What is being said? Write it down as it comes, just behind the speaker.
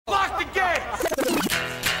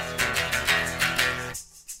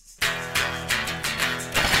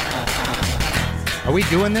Are we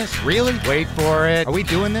doing this? Really? Wait for it. Are we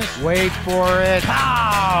doing this? Wait for it.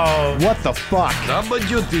 How? What the fuck?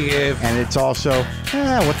 WTF. And it's also,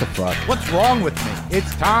 what the fuck? What's wrong with me?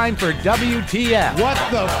 It's time for WTF. What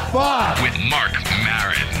the fuck? With Marc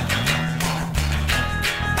Maron.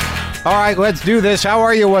 All right, let's do this. How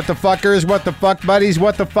are you, what the fuckers? What the fuck buddies?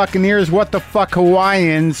 What the fucking ears? What the fuck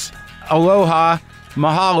Hawaiians? Aloha.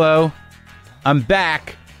 Mahalo. I'm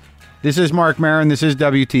back. This is Marc Maron. This is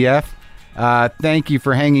WTF. Thank you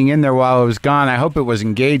for hanging in there while I was gone. I hope it was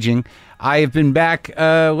engaging. I have been back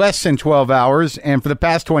less than 12 hours, and for the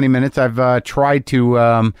past 20 minutes, I've tried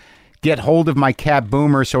to get hold of my cat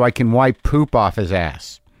Boomer so I can wipe poop off his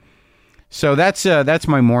ass. So that's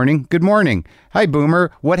my morning. Good morning. Hi,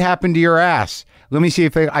 Boomer. What happened to your ass? Let me see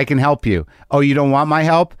if I can help you. Oh, you don't want my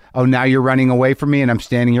help? Oh, now you're running away from me and I'm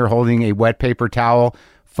standing here holding a wet paper towel?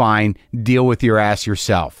 Fine. Deal with your ass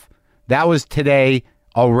yourself. That was today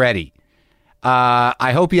already.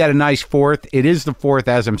 I hope you had a nice 4th. It is the 4th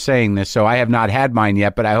as I'm saying this, so I have not had mine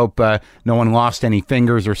yet, but I hope no one lost any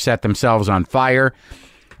fingers or set themselves on fire.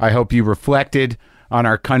 I hope you reflected on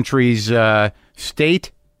our country's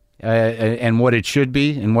state and what it should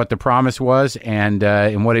be and what the promise was and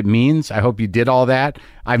what it means. I hope you did all that.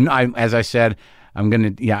 As I said,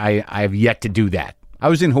 I have yet to do that. I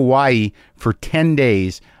was in Hawaii for 10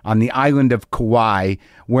 days on the island of Kauai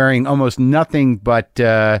wearing almost nothing but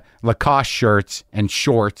Lacoste shirts and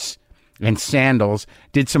shorts and sandals.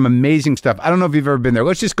 Did some amazing stuff. I don't know if you've ever been there.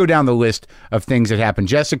 Let's just go down the list of things that happened.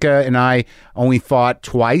 Jessica and I only fought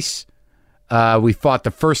twice. We fought the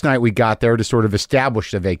first night we got there to sort of establish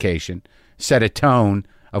the vacation, set a tone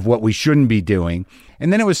of what we shouldn't be doing.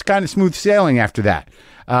 And then it was kind of smooth sailing after that.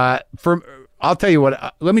 I'll tell you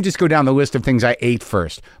what, let me just go down the list of things I ate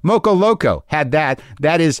first. Moco Loco had that.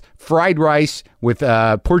 That is fried rice with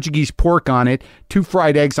Portuguese pork on it, 2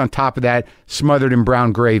 fried eggs on top of that, smothered in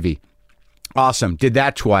brown gravy. Awesome. Did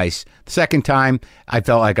that twice. The second time, I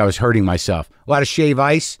felt like I was hurting myself. A lot of shave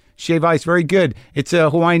ice. Shave ice, very good. It's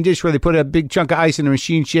a Hawaiian dish where they put a big chunk of ice in a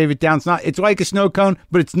machine, shave it down. It's like a snow cone,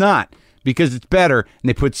 but it's not because it's better. And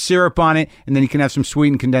they put syrup on it, and then you can have some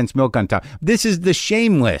sweetened condensed milk on top. This is the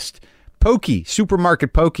shame list. Poke,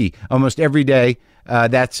 supermarket poke, almost every day.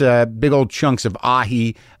 That's big old chunks of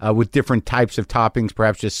ahi with different types of toppings,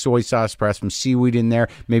 perhaps just soy sauce, perhaps some seaweed in there,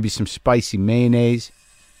 maybe some spicy mayonnaise.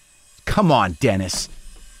 Come on, Dennis.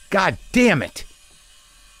 God damn it.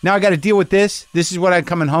 Now I got to deal with this. This is what I'm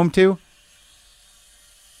coming home to.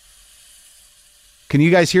 Can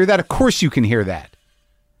you guys hear that? Of course you can hear that.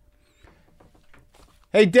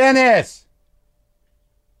 Hey, Dennis.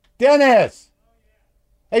 Dennis.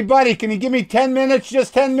 Hey, buddy, can you give me 10 minutes?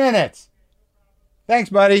 Just 10 minutes. Thanks,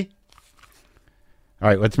 buddy. All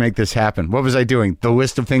right, let's make this happen. What was I doing? The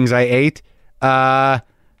list of things I ate? Dolphins.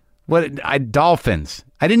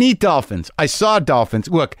 I didn't eat dolphins. I saw dolphins.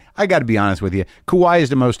 Look, I got to be honest with you. Kauai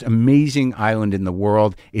is the most amazing island in the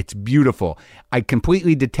world. It's beautiful. I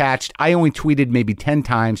completely detached. I only tweeted maybe 10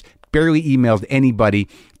 times, barely emailed anybody,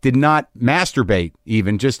 did not masturbate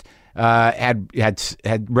even, just had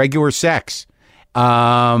regular sex.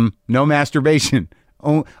 No masturbation.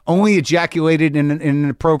 Only ejaculated in an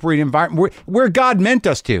appropriate environment where God meant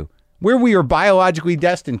us to, where we are biologically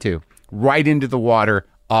destined to, right into the water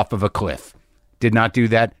off of a cliff. Did not do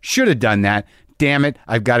that. Should have done that. Damn it.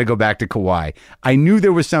 I've got to go back to Kauai. I knew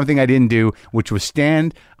there was something I didn't do, which was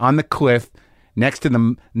stand on the cliff next to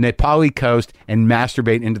the Nepali coast and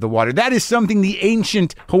masturbate into the water. That is something the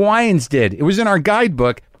ancient Hawaiians did. It was in our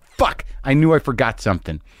guidebook. Fuck. I knew I forgot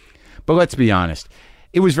something. But let's be honest.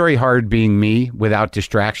 It was very hard being me without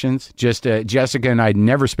distractions. Just Jessica and I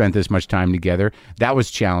never spent this much time together. That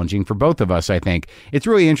was challenging for both of us, I think. It's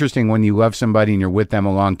really interesting when you love somebody and you're with them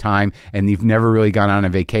a long time and you've never really gone on a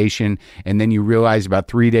vacation, and then you realize about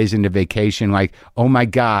 3 days into vacation, like, oh my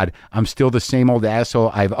God, I'm still the same old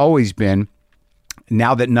asshole I've always been.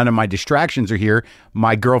 Now that none of my distractions are here,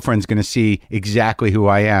 my girlfriend's going to see exactly who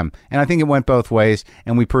I am. And I think it went both ways,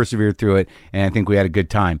 and we persevered through it, and I think we had a good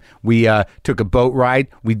time. We took a boat ride.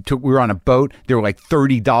 We were on a boat. There were like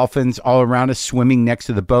 30 dolphins all around us swimming next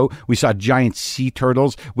to the boat. We saw giant sea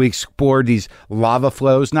turtles. We explored these lava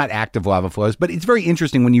flows, not active lava flows, but it's very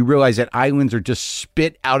interesting when you realize that islands are just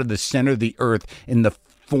spit out of the center of the earth in the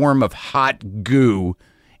form of hot goo.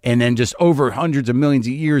 And then just over hundreds of millions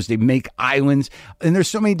of years, they make islands. And there's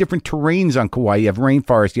so many different terrains on Kauai. You have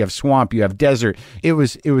rainforest, you have swamp, you have desert. It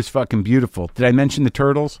was fucking beautiful. Did I mention the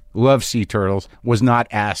turtles? Love sea turtles. Was not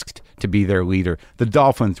asked to be their leader. The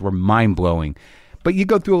dolphins were mind-blowing. But you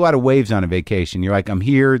go through a lot of waves on a vacation. You're like, I'm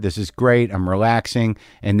here. This is great. I'm relaxing.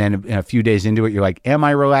 And then a few days into it, you're like, am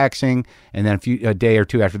I relaxing? And then a day or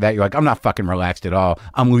two after that, you're like, I'm not fucking relaxed at all.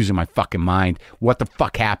 I'm losing my fucking mind. What the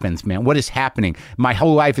fuck happens, man? What is happening? My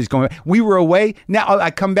whole life is going. We were away. Now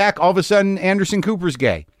I come back. All of a sudden, Anderson Cooper's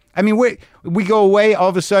gay. I mean, we go away. All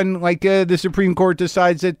of a sudden, like the Supreme Court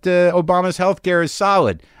decides that Obama's health care is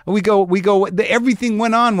solid. We go. Everything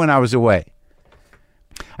went on when I was away.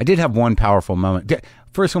 I did have one powerful moment.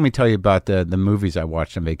 First, let me tell you about the movies I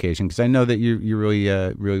watched on vacation, because I know that you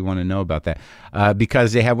really want to know about that.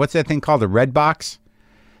 Because they have, what's that thing called, a red box?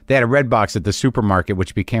 They had a red box at the supermarket,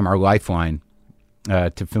 which became our lifeline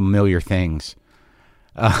to familiar things.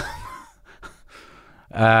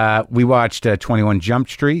 We watched 21 Jump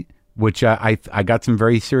Street, which I got some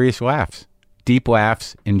very serious laughs, deep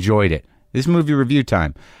laughs, enjoyed it. This is movie review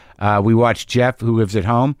time. We watched Jeff, Who Lives at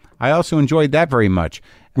Home. I also enjoyed that very much.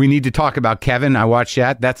 We Need to Talk About Kevin. I watched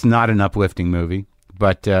that. That's not an uplifting movie.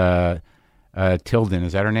 But Tilden,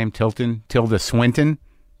 is that her name? Tilda Swinton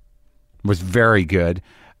was very good.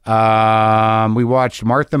 We watched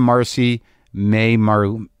Martha, Marcy, Mary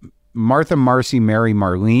Marlene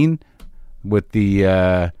with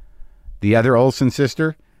the other Olsen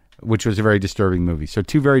sister, which was a very disturbing movie. So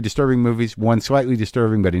 2 very disturbing movies, one slightly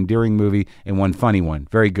disturbing but endearing movie, and one funny one.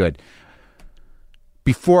 Very good.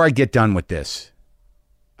 Before I get done with this,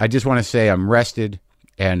 I just want to say I'm rested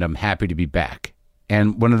and I'm happy to be back.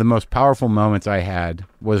 And one of the most powerful moments I had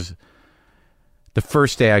was the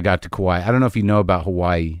first day I got to Kauai. I don't know if you know about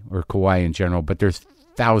Hawaii or Kauai in general, but there's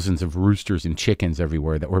thousands of roosters and chickens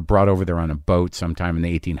everywhere that were brought over there on a boat sometime in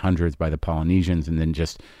the 1800s by the Polynesians and then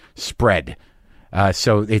just spread.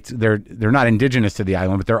 So they're not indigenous to the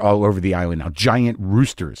island, but they're all over the island now. Giant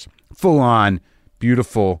roosters, full-on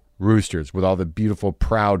beautiful roosters with all the beautiful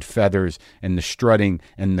proud feathers and the strutting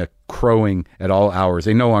and the crowing at all hours.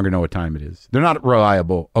 They no longer know what time it is. They're not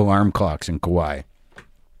reliable alarm clocks in Kauai.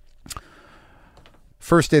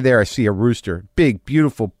 First day there, I see a rooster, big,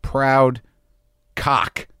 beautiful, proud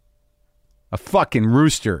cock, a fucking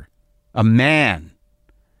rooster, a man,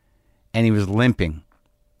 and he was limping.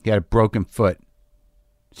 He had a broken foot.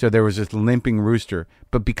 So there was this limping rooster.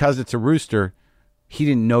 But because it's a rooster, he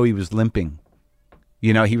didn't know he was limping.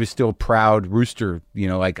 You know, he was still proud rooster, you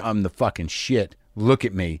know, like, I'm the fucking shit. Look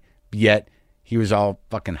at me. Yet he was all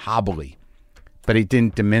fucking hobbly. But it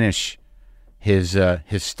didn't diminish his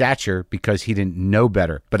stature because he didn't know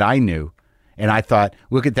better. But I knew. And I thought,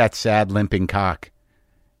 look at that sad limping cock.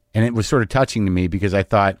 And it was sort of touching to me because I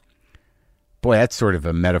thought, boy, that's sort of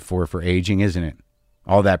a metaphor for aging, isn't it?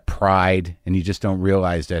 All that pride, and you just don't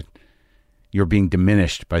realize that you're being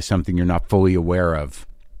diminished by something you're not fully aware of.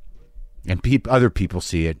 And other people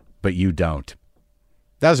see it, but you don't.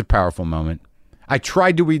 That was a powerful moment. I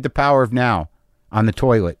tried to read The Power of Now on the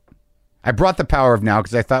toilet. I brought The Power of Now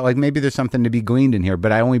because I thought, like, maybe there's something to be gleaned in here,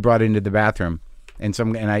 but I only brought it into the bathroom. And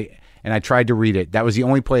I tried to read it. That was the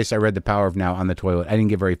only place I read The Power of Now, on the toilet. I didn't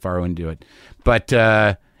get very far into it. But,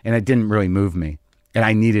 and it didn't really move me. And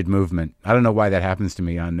I needed movement. I don't know why that happens to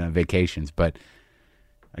me on vacations, but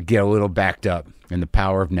I get a little backed up. And The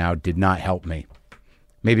Power of Now did not help me.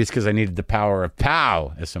 Maybe it's because I needed the power of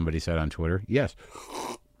pow, as somebody said on Twitter. Yes.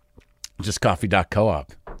 Just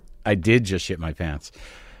coffee.coop. I did just shit my pants.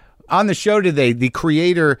 On the show today, the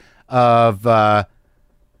creator of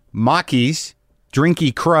Maakies,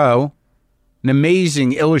 Drinky Crow, an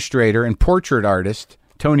amazing illustrator and portrait artist,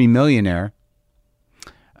 Tony Millionaire.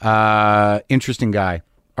 Interesting guy.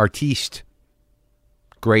 Artiste.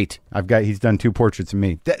 Great. He's done 2 portraits of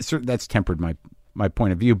me. That's tempered my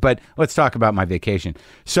point of view, but let's talk about my vacation.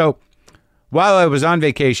 So while I was on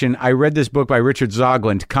vacation, I read this book by Richard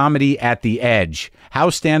Zoglund, Comedy at the Edge, How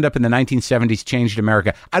Stand-Up in the 1970s Changed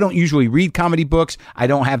America. I don't usually read comedy books. I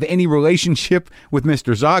don't have any relationship with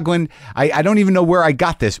Mr. Zoglund. I don't even know where I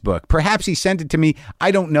got this book. Perhaps he sent it to me.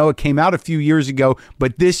 I don't know. It came out a few years ago,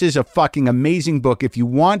 but this is a fucking amazing book. If you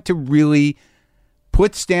want to really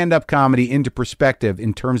put stand-up comedy into perspective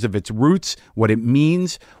in terms of its roots, what it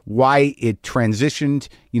means, why it transitioned,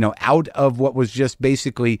 out of what was just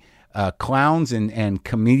basically clowns and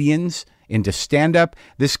comedians into stand-up.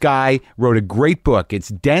 This guy wrote a great book. It's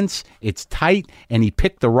dense, it's tight, and he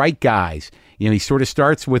picked the right guys. He sort of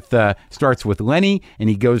starts with Lenny, and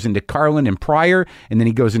he goes into Carlin and Pryor, and then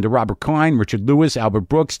he goes into Robert Klein, Richard Lewis, Albert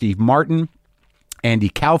Brooks, Steve Martin, Andy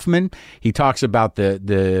Kaufman. He talks about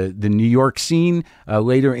the New York scene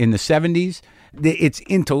later in the 70s. It's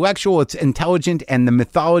intellectual, it's intelligent, and the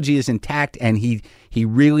mythology is intact, and he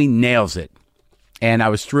really nails it. And I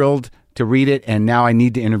was thrilled to read it, and now I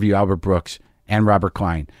need to interview Albert Brooks and Robert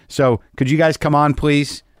Klein. So could you guys come on,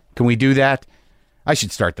 please? Can we do that? I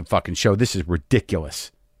should start the fucking show. This is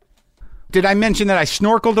ridiculous. Did I mention that I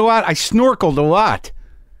snorkeled a lot? I snorkeled a lot.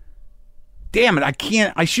 Damn it,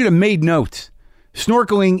 I should have made notes.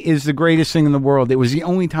 Snorkeling is the greatest thing in the world. It was the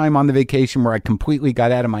only time on the vacation where I completely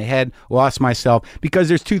got out of my head, lost myself, because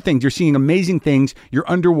there's two things. You're seeing amazing things, you're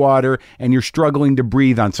underwater, and you're struggling to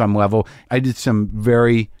breathe on some level. I did some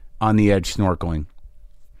very on-the-edge snorkeling.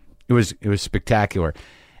 It was spectacular.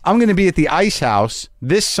 I'm going to be at the Ice House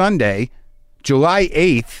this Sunday, July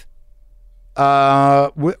 8th,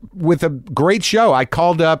 with a great show. I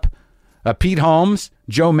called up Pete Holmes,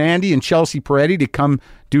 Joe Mandy, and Chelsea Peretti to come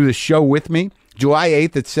do the show with me. July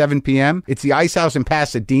 8th at 7 p.m. It's the Ice House in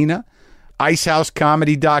Pasadena,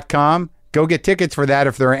 icehousecomedy.com. Go get tickets for that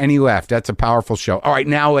if there are any left. That's a powerful show. All right,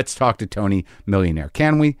 now let's talk to Tony Millionaire.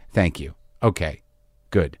 Can we? Thank you. Okay,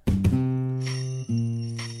 good.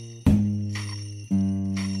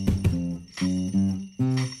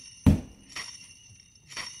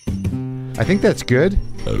 I think that's good.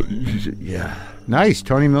 Yeah. Nice.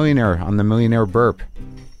 Tony Millionaire on the Millionaire Burp.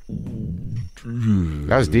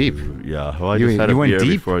 That was deep. Yeah. Well, I just had a beer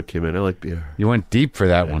before I came in. I like beer. You went deep for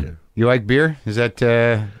that one. You like beer? Is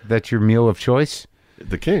that your meal of choice?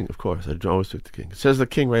 The King, of course. I always took the King. It says the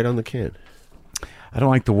King right on the can. I don't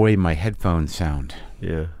like the way my headphones sound.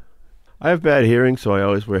 Yeah. I have bad hearing, so I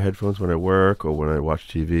always wear headphones when I work or when I watch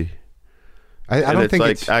TV. I don't think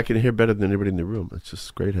it's... I can hear better than anybody in the room. It's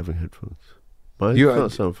just great having headphones. Mine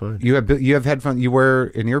sound fine. You have headphones. You wear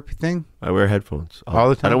an ear thing? I wear headphones all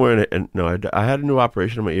the time. I don't wear I had a new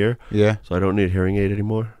operation in my ear. Yeah. So I don't need a hearing aid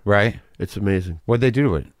anymore. Right. It's amazing. What'd they do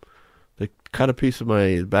to it? They cut a piece of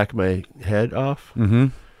my back of my head off. Mm-hmm.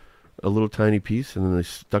 A little tiny piece, and then they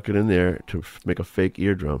stuck it in there to make a fake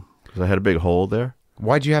eardrum because I had a big hole there.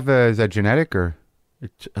 Why'd you have is that genetic or?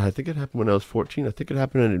 I think it happened when I was 14. I think it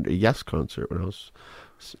happened at a Yes concert when I was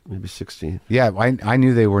maybe 16. Yeah, I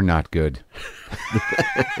knew they were not good.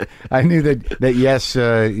 I knew that Yes,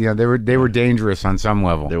 they were dangerous on some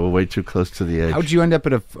level. They were way too close to the edge. How'd you end up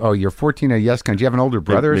at you're 14 at a Yes concert? Do you have an older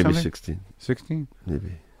brother or something? Maybe 16. 16?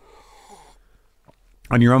 Maybe.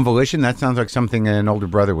 On your own volition? That sounds like something an older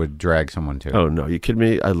brother would drag someone to. Oh, no. You kidding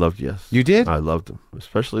me? I loved Yes. You did? I loved them.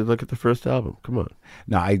 Especially look at the first album. Come on.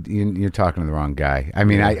 No, you're talking to the wrong guy. I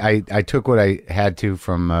mean, yeah. I took what I had to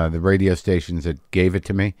from the radio stations that gave it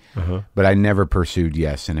to me, but I never pursued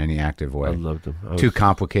Yes in any active way. I loved them. Too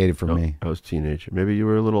complicated for me. I was a teenager. Maybe you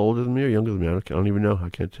were a little older than me or younger than me. I don't even know. I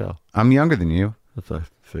can't tell. I'm younger than you. That's what I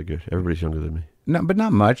figured. Everybody's younger than me. No, but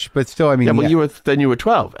not much. But still, I mean... Yeah, but you were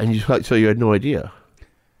 12, and so you had no idea.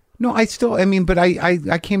 No, but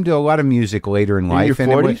I came to a lot of music later in life.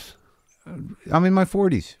 In your 40s? I'm in my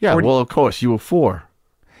 40s. Yeah, 40. Well, of course, you were 4.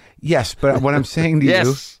 Yes, but what I'm saying to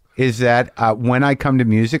you is that when I come to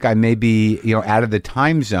music, I may be out of the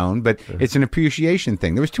time zone, but it's an appreciation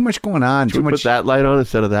thing. There was too much going on. Should we put that light on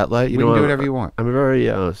instead of that light? You can do whatever you want. I'm very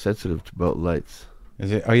sensitive about lights.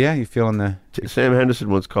 Is it? Oh, yeah? You feeling the... Sam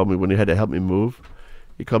Henderson once called me when he had to help me move.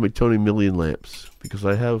 He called me Tony Million Lamps because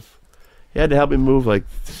he had to help me move like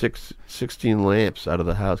 16 lamps out of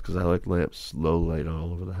the house because I like lamps, low light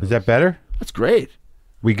all over the house. Is that better? That's great.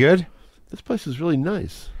 We good? This place is really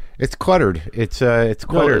nice. It's cluttered. It's cluttered.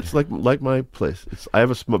 No, it's like my place. I have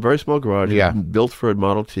a very small garage. Yeah. Built for a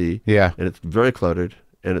Model T. Yeah. And it's very cluttered.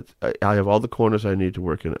 And I have all the corners I need to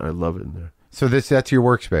work in. I love it in there. So that's your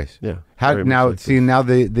workspace. Yeah. Now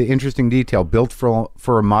the interesting detail, built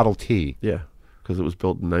for a Model T. Yeah, because it was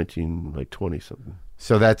built in 1920 something.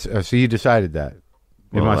 So that's so you decided that.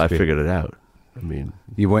 I figured it out. I mean,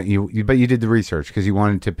 but you did the research because you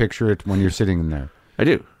wanted to picture it when you're sitting in there. I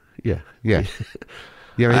do. Yeah. Yeah.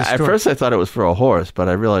 At first I thought it was for a horse, but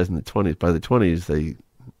I realized in the 20s, by the 20s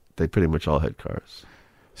they pretty much all had cars.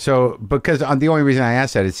 So, because the only reason I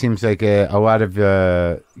asked that, it seems like a lot of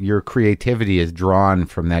your creativity is drawn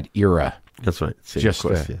from that era. That's right. See, just, of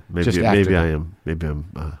course, yeah. Maybe I am. Maybe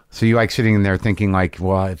I'm. So you like sitting in there thinking like,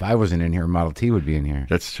 well, if I wasn't in here, Model T would be in here.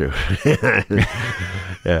 That's true.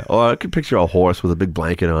 Yeah. Or I could picture a horse with a big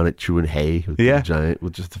blanket on it, chewing hay. With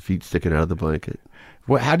with just the feet sticking out of the blanket.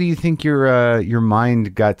 Well, how do you think your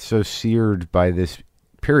mind got so seared by this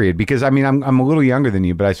period? Because I mean, I'm a little younger than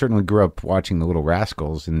you, but I certainly grew up watching The Little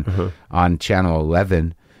Rascals and on Channel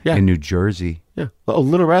 11 in New Jersey. Yeah. Oh,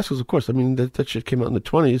 Little Rascals, of course. I mean, that shit came out in the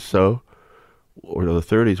 20s, so. Or the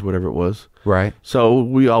 30s, whatever it was. Right. So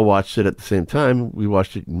we all watched it at the same time. We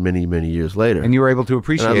watched it many, many years later. And you were able to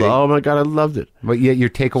appreciate it. Oh, my God, I loved it. But yet you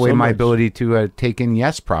take away my ability to take in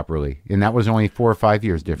Yes properly. And that was only 4 or 5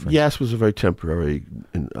 years different. Yes was a very temporary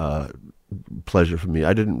pleasure for me.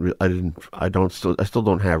 I still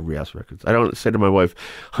don't have Yes records. I don't say to my wife,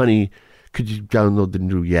 honey, Could you download the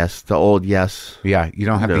new Yes, the old Yes? Yeah, you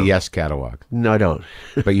don't have No. the Yes catalog, No, I don't.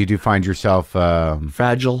 but you do find yourself.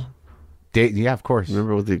 Fragile. Yeah, of course.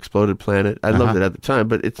 Remember with the exploded planet? I loved it at the time,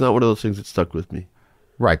 but it's not one of those things that stuck with me.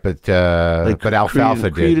 Right, but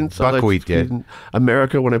Alfalfa did. Creedence, Buckwheat did. Creedence.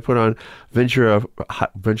 America, when I put on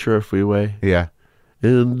Ventura Freeway. Yeah.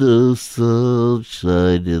 In the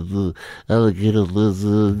sunshine, in the alligator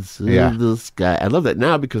lizards, in the sky. I love that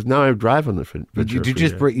now because now I drive on the Ventura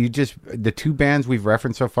Freeway. You just the two bands we've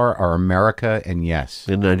referenced so far are America and Yes.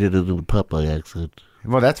 And I did it in a Popeye accent.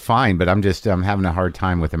 Well, that's fine, but I'm having a hard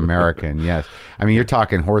time with America and Yes. I mean, you're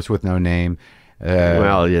talking Horse with No Name.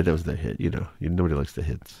 Well, yeah, that was the hit. Nobody likes the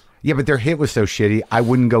hits. Yeah, but their hit was so shitty, I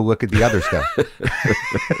wouldn't go look at the other stuff.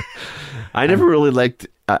 I never really liked.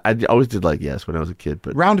 I always did like Yes when I was a kid,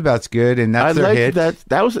 but Roundabout's good, and that's their hit.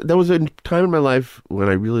 That was a time in my life when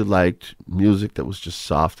I really liked music that was just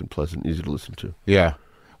soft and pleasant, easy to listen to. Yeah.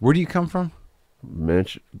 Where do you come from?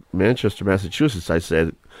 Manchester, Massachusetts. I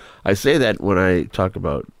say that when I talk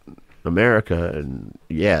about America and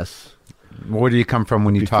Yes. Where do you come from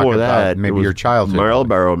when you talk Before about that, maybe your childhood?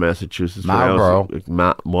 Marlborough, Massachusetts.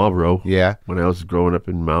 Marlborough. Yeah. When I was growing up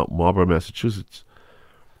in Marlborough, Massachusetts.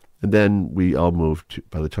 And then we all moved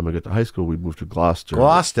by the time I got to high school, we moved to Gloucester.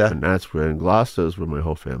 Gloucester? And Gloucester is where my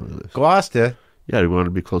whole family lives. Gloucester? Yeah, we wanted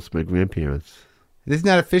to be close to my grandparents. Isn't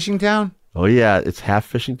that a fishing town? Oh, yeah. It's half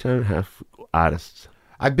fishing town, half artists.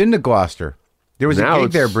 I've been to Gloucester. There was a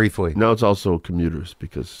gig there briefly. Now it's also commuters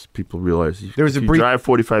because people realize if you brief drive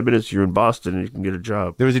 45 minutes, you're in Boston and you can get a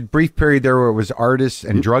job. There was a brief period there where it was artists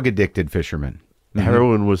and drug-addicted fishermen.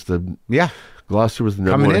 Heroin was Gloucester was the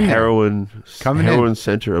number one heroin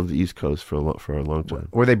center of the East Coast for a long time.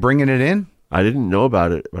 Were they bringing it in? I didn't know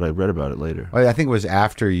about it, but I read about it later. Well, I think it was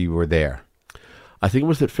after you were there. I think it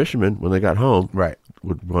was that fishermen, when they got home,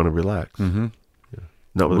 would want to relax. Mm-hmm. Yeah.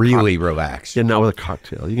 Not with relax. Yeah, not with a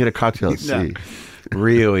cocktail. You can get a cocktail at sea.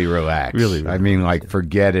 Really relax. Really. I mean, like,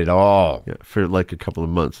 forget it all. Yeah, for like a couple of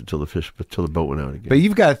months until the boat went out again. But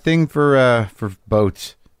you've got a thing for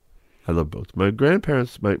boats. I love boats. My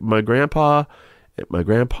grandparents, my grandpa, my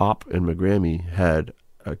grandpop, and my Grammy had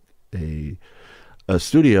a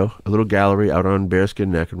studio, a little gallery out on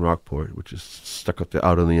Bearskin Neck in Rockport, which is stuck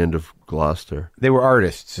out on the end of Gloucester. They were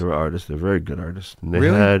artists. They were artists. They're very good artists. And they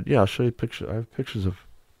really? I'll show you pictures. I have pictures of.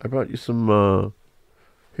 I brought you some.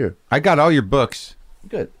 Here. I got all your books.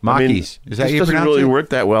 Good. Maakies. Is that how you pronounce it? It doesn't really work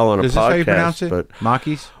that well on a podcast. Is this how you pronounce it? But,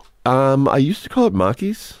 Maakies? I used to call it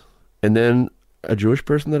Maakies, and then a Jewish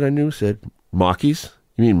person that I knew said, Maakies?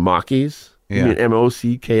 You mean Maakies? Yeah. You mean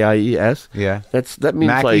Mockies? Yeah. That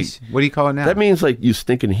means Maakies? like... What do you call it now? That means like you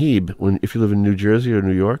stinking heeb if you live in New Jersey or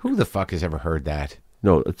New York. Who the fuck has ever heard that?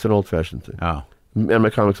 No, it's an old-fashioned thing. Oh. And my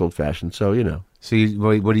comic's old-fashioned, so you know. So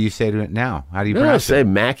what do you say to it now? How do you pronounce it? I say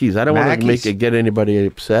Maakies. I don't want to get anybody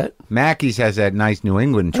upset. Maakies has that nice New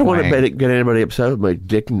England twang. I don't want to get anybody upset with my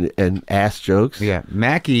dick and ass jokes. Yeah,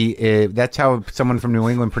 Mackie, that's how someone from New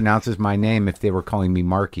England pronounces my name if they were calling me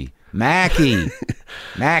Marky. Mackie.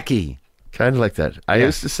 Mackie. Kind of like that. I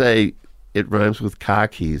used to say it rhymes with car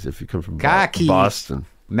keys if you come from Boston.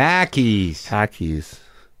 Maakies. Car keys.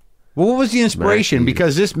 Well, what was the inspiration? Maakies.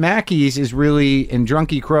 Because this Maakies is really, and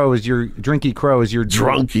Drinky Crow is your Drunky Crow.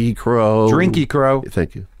 Drinky Crow.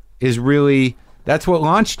 Thank you. Is really, that's what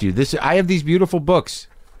launched you. I have these beautiful books.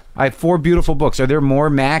 I have 4 beautiful books. Are there more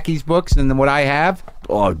Maakies books than what I have?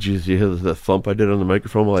 Oh, geez, you hear the thump I did on the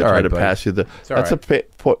microphone while I tried to pass you the... That's a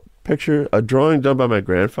picture, a drawing done by my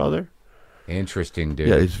grandfather. Interesting, dude.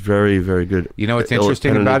 Yeah, he's very, very good. You know what's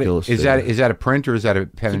interesting about it? Is that a print or is that a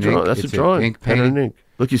pen and ink? That's a drawing. Ink pen and ink.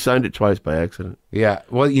 Look, you signed it twice by accident. Yeah.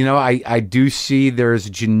 Well, you know, I do see there's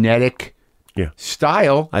genetic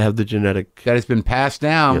style. I have the genetic. That has been passed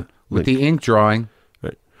down with the ink drawing.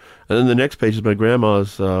 Right. And then the next page is my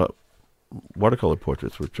grandma's watercolor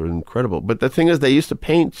portraits, which are incredible. But the thing is, they used to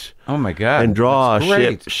paint. Oh my God! And draw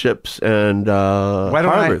ships and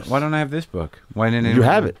harbors. Why don't I have this book? Why didn't you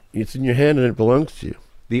have it? It's in your hand and it belongs to you.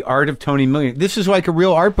 The Art of Tony Millionaire. This is like a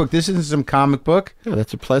real art book. This isn't some comic book. Yeah,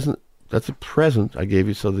 that's a present I gave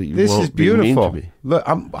you so that you this won't is beautiful. be mean to me. Look,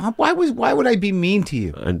 why would I be mean to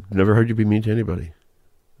you? I never heard you be mean to anybody.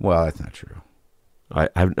 Well, that's not true. I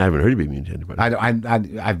haven't heard you be mean to anybody.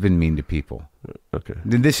 I've been mean to people. Okay.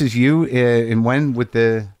 This is you, and when with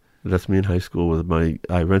the... That's me in high school with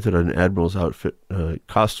I rented an Admiral's outfit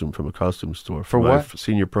costume from a costume store for what?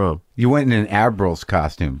 Senior prom. You went in an Admiral's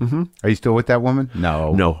costume. Mm-hmm. Are you still with that woman?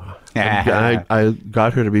 No. I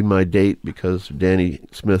got her to be my date because Danny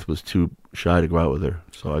Smith was too shy to go out with her,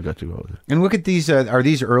 so I got to go out with her. And look at these. Are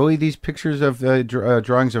these early? These pictures of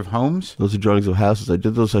drawings of homes? Those are drawings of houses. I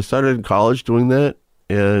did those. I started in college doing that,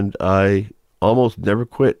 and I almost never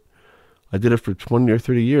quit. I did it for 20 or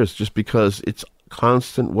 30 years just because it's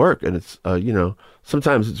constant work, and it's,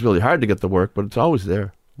 sometimes it's really hard to get the work, but it's always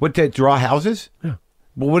there. What, to draw houses? Yeah.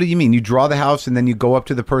 Well, what do you mean? You draw the house and then you go up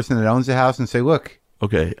to the person that owns the house and say, look.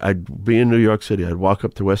 Okay, I'd be in New York City. I'd walk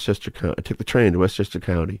up to Westchester County. I'd take the train to Westchester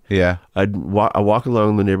County. Yeah. I'd walk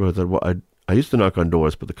along the neighborhoods. I used to knock on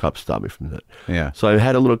doors, but the cops stopped me from that. Yeah. So I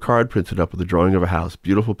had a little card printed up with a drawing of a house,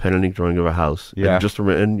 beautiful pen and ink drawing of a house. Yeah.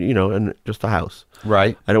 And just a house.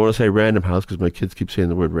 Right. I don't want to say random house because my kids keep saying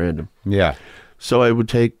the word random. Yeah. So I would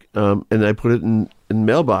take, and I put it in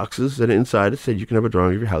mailboxes, and inside it said, you can have a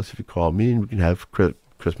drawing of your house if you call me, and we can have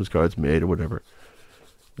Christmas cards made or whatever.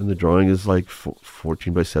 And the drawing is like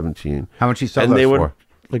 14 by 17. How much you sell and those they would, for?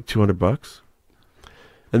 like $200.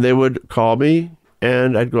 And they would call me,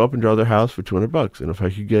 and I'd go up and draw their house for $200. And if I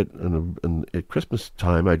could get, at Christmas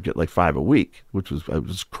time, I'd get like 5 a week, I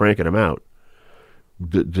was cranking them out.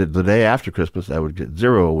 The day after Christmas, I would get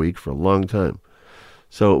 0 a week for a long time.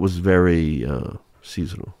 So it was very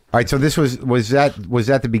seasonal. All right, so this was that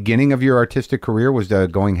the beginning of your artistic career? Was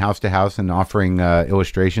going house to house and offering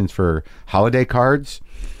illustrations for holiday cards?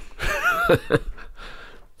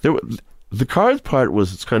 The cards part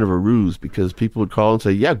was, it's kind of a ruse because people would call and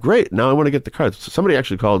say, yeah, great, now I want to get the cards. So somebody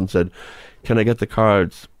actually called and said, can I get the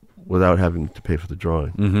cards without having to pay for the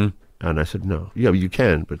drawing? Mm-hmm. And I said, no. Yeah, you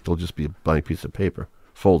can, but they'll just be a blank piece of paper,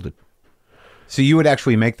 folded. So you would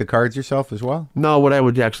actually make the cards yourself as well? No, what I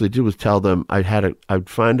would actually do was tell them I'd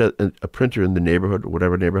find a printer in the neighborhood,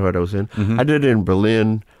 whatever neighborhood I was in. Mm-hmm. I did it in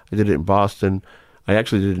Berlin. I did it in Boston. I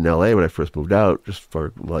actually did it in L.A. when I first moved out, just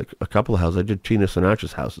for like a couple of houses. I did Tina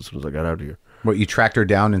Sinatra's house as soon as I got out of here. What, you tracked her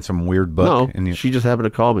down in some weird book? No, she just happened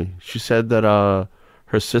to call me. She said that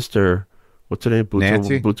her sister, what's her name?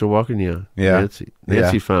 Nancy? Booter Walker, yeah. Nancy.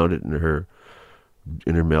 Nancy found it in her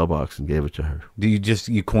mailbox and gave it to her. Do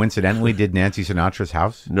you coincidentally did Nancy Sinatra's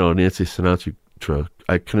house? No, Nancy Sinatra.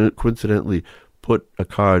 I coincidentally put a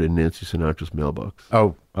card in Nancy Sinatra's mailbox.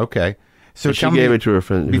 Oh, okay. So she gave it to her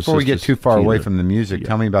friend. Before we get too far Tina. away from the music,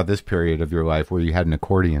 tell me about this period of your life where you had an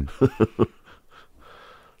accordion.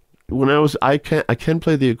 When I can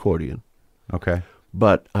play the accordion. Okay.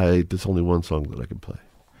 But there's only one song that I can play.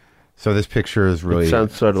 So this picture is really... It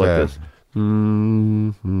sounds sort of like this.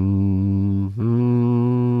 And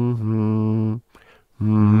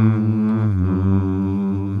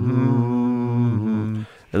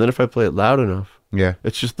then if I play it loud enough,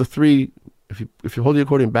 it's just the three. If you hold the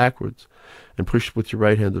accordion backwards and push with your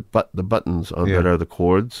right hand the buttons on that are the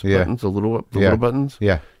chords buttons, the little buttons.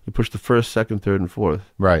 Yeah. You push the first, second, third, and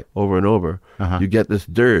fourth. Right. Over and over. Uh-huh. You get this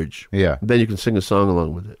dirge. Yeah. Then you can sing a song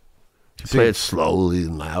along with it. You play it slowly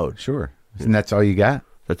and loud. Sure. And that's all you got?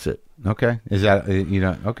 That's it. Okay. Is that,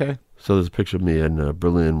 okay. So there's a picture of me in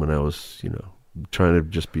Berlin when I was, trying to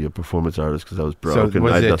just be a performance artist because I was broke. So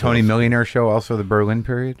was it Tony Millionaire show also the Berlin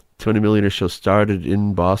period? Tony Millionaire show started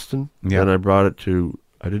in Boston. Yeah. And I brought it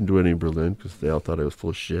I didn't do any in Berlin because they all thought I was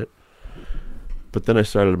full of shit. But then I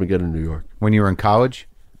started them again in New York. When you were in college?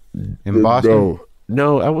 In Boston?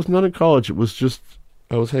 No, I was not in college. It was just,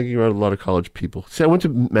 I was hanging around a lot of college people. See, I went to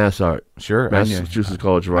Mass Art. Sure. Massachusetts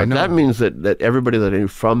College of Art. That means that everybody that I knew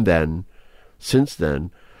from then, since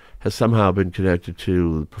then, has somehow been connected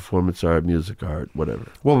to performance art, music art, whatever.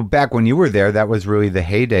 Well, back when you were there, that was really the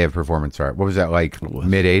heyday of performance art. What was that, like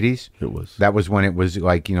mid-'80s? It was. That was when it was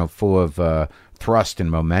like, full of thrust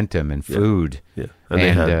and momentum and food. Yeah.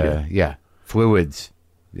 And fluids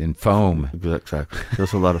and foam. Exactly.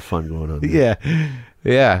 There's a lot of fun going on Yeah. there.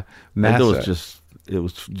 Yeah. And it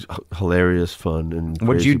was hilarious fun. And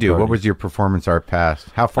what did you do? Parties. What was your performance art past?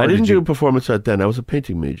 How far I didn't do performance art then. I was a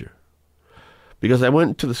painting major. Because I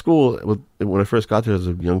went to the school when I first got there as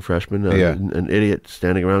a young freshman, an idiot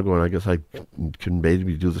standing around going, I guess I can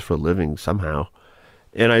maybe do this for a living somehow.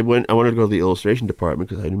 And I wanted to go to the illustration department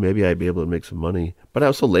because I knew maybe I'd be able to make some money. But I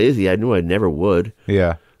was so lazy, I knew I never would.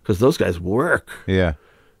 Yeah. Because those guys work. Yeah.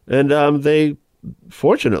 And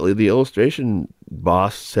fortunately, the illustration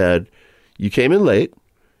boss said, you came in late,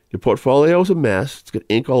 your portfolio is a mess, it's got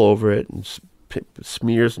ink all over it, and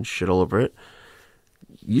smears and shit all over it.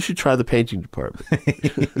 You should try the painting department.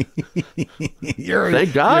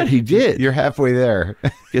 Thank God he did. You're halfway there.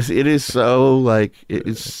 Because it is so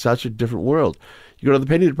it's such a different world. You go to the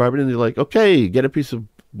painting department and you're like, okay, get a piece of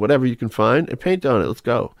whatever you can find and paint on it. Let's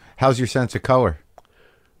go. How's your sense of color?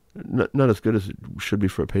 Not as good as it should be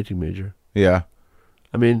for a painting major. Yeah.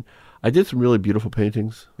 I mean, I did some really beautiful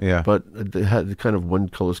paintings. Yeah. But they had the kind of one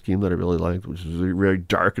color scheme that I really liked, which was very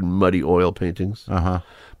dark and muddy oil paintings.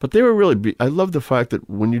 But they were really. I love the fact that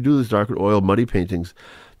when you do these dark and oil muddy paintings,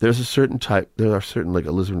 there's a certain type. There are certain like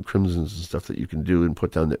alizarin crimsons and stuff that you can do and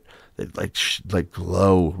put down that like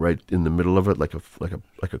glow right in the middle of it, like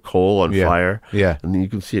a coal on fire. Yeah. And then you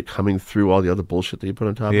can see it coming through all the other bullshit that you put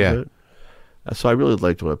on top of it. So I really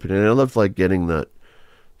liked what I put in. And I loved like getting that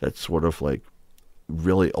sort of like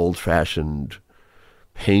really old-fashioned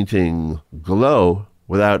painting glow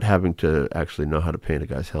without having to actually know how to paint a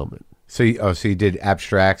guy's helmet. So you did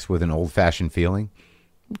abstracts with an old-fashioned feeling?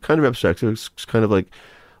 Kind of abstract. It was kind of like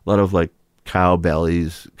a lot of like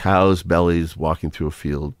cows' bellies walking through a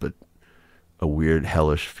field, but a weird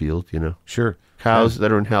hellish field, you know? Sure. Cows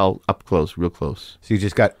that are in hell up close, real close. So you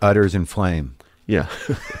just got udders and flame. Yeah.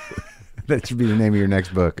 That should be the name of your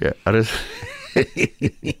next book. Yeah.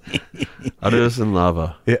 Udders and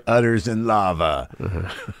lava. Yeah, udders and lava.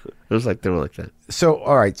 It was like, they were like that. So,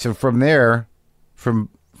 all right. So from there, from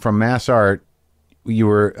mass art, you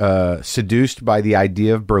were seduced by the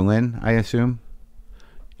idea of Berlin, I assume?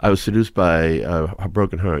 I was seduced by a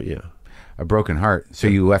broken heart, yeah. A broken heart. So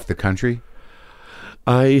you left the country?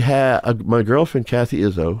 I had my girlfriend, Kathy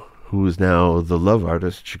Izzo, who is now the love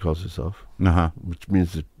artist, she calls herself, which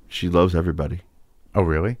means that she loves everybody. Oh,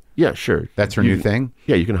 really? Yeah, sure. That's her new thing?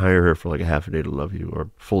 Yeah, you can hire her for like a half a day to love you, or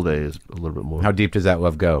full day is a little bit more. How deep does that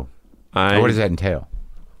love go? What does that entail?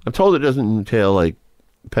 I'm told it doesn't entail like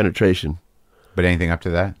penetration. But anything up to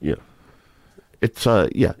that? Yeah. It's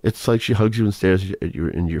it's like she hugs you and stares at you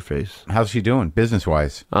in your face. How's she doing,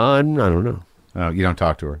 business-wise? I don't know. Oh, you don't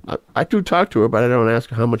talk to her? I do talk to her, but I don't ask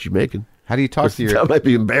her how much you're making. How do you talk to your... That might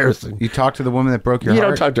be embarrassing. You talk to the woman that broke your heart? You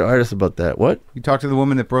don't talk to artists about that. What? You talk to the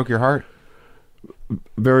woman that broke your heart?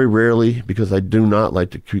 Very rarely, because I do not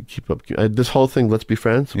like to keep up. This whole thing, let's be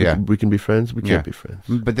friends. We can be friends. We can't be friends.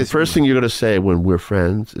 But the first thing you're going to say when we're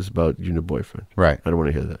friends is about you and your boyfriend. Right. I don't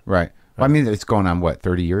want to hear that. Right. Well, I mean, it's going on,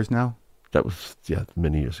 30 years now? That was,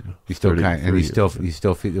 many years ago. You still you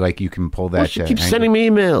still feel like you can pull that. Well, she keeps sending me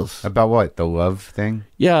emails. About what? The love thing?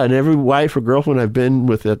 Yeah, and every wife or girlfriend I've been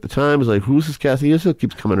with at the time is like, who's this Kathy Izzo?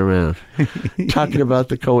 Keeps coming around. Talking about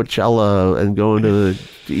the Coachella and going to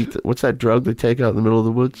eat, what's that drug they take out in the middle of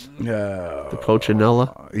the woods? The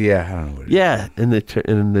Coachanella? Yeah, I don't know what it is. Yeah, and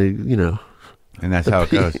they, you know. And that's how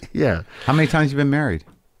it goes. Yeah. How many times have you been married?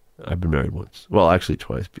 I've been married once. Well, actually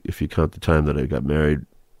twice, if you count the time that I got married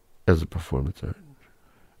as a performance art.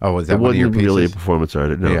 Oh, was that one of your pieces? Really a performance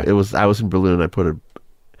art. No, it was. I was in Berlin and I put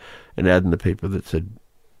an ad in the paper that said,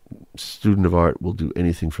 student of art will do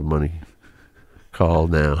anything for money. Call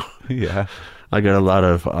now. Yeah. I got a lot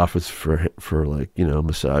of offers for like,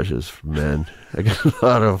 massages for men. I got a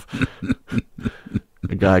lot of...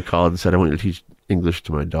 A guy called and said, I want you to teach English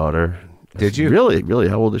to my daughter. Did you? Really? Really?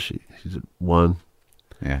 How old is she? She said, 1.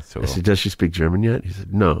 Yeah. So I said, does she speak German yet? He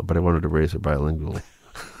said, no, but I wanted to raise her bilingual.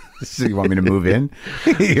 So you want me to move in?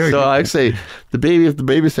 So I say, if the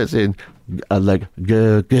baby starts saying, like,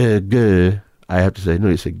 g, g, g, I have to say, no,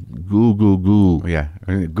 you say, goo, goo, goo. Yeah.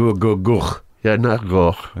 Goo, goo, goo. Yeah, not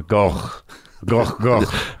goch. Goch. Goch,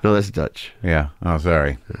 goch. No, that's Dutch. Yeah. Oh,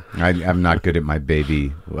 sorry. I'm not good at my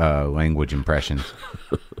baby language impressions.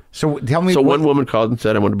 So tell me. So one woman called and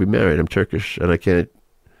said, I want to be married. I'm Turkish, and I can't.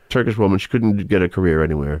 Turkish woman, she couldn't get a career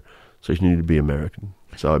anywhere, so she needed to be American.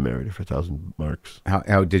 So I married her for 1,000 marks.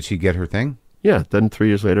 How did she get her thing? Yeah. Then 3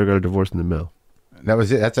 years later, I got a divorce in the mail. That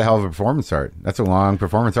was it. That's a hell of a performance art. That's a long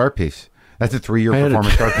performance art piece. That's a 3-year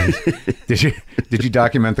performance art piece. Did you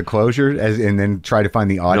document the closure and then try to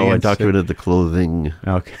find the audience? No, I documented the clothing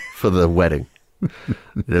for the wedding.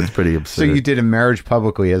 That's pretty absurd. So you did a marriage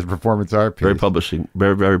publicly as a performance art piece?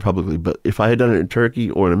 Very, very publicly. But if I had done it in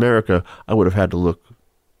Turkey or in America, I would have had to look,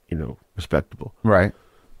 respectable. Right.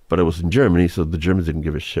 But it was in Germany, so the Germans didn't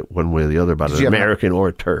give a shit one way or the other about an American or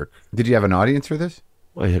a Turk. Did you have an audience for this?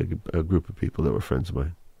 I had a group of people that were friends of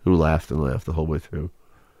mine who laughed and laughed the whole way through.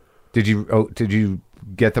 Did you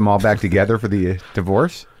get them all back together for the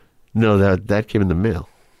divorce? No, that came in the mail.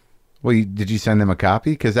 Well, did you send them a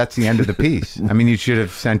copy? Because that's the end of the piece. I mean, you should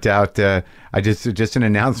have sent out just an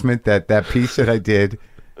announcement that piece that I did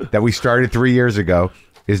that we started 3 years ago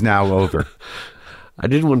is now over. I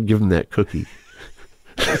didn't want to give them that cookie.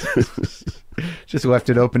 Just left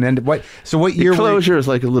it open ended. So what year? Closure is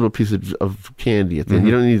like a little piece of candy at the end.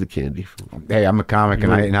 You don't need the candy. Hey, I'm a comic,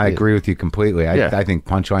 and I agree with you completely. I think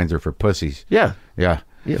punchlines are for pussies. Yeah. Yeah.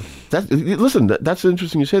 Yeah. That's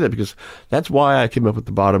interesting you say that, because that's why I came up with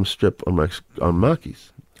the bottom strip on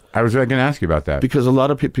Maakies. I was going to ask you about that. Because a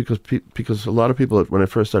lot of people, when I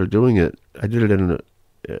first started doing it, I did it in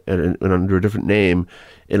and under a different name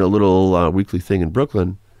in a little weekly thing in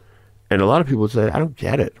Brooklyn. And a lot of people would say, I don't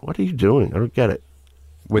get it. What are you doing? I don't get it.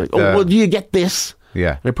 With like, well, do you get this?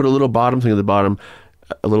 Yeah. And I put a little bottom thing at the bottom,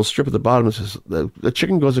 a little strip at the bottom that says, the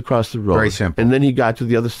chicken goes across the road. Very simple. And then he got to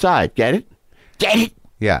the other side. Get it? Get it?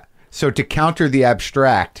 Yeah. So to counter the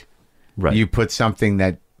abstract, Right. you put something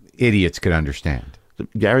that idiots could understand.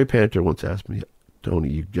 Gary Panter once asked me,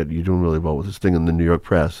 Tony, you're doing really well with this thing in the New York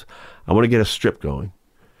press. I want to get a strip going.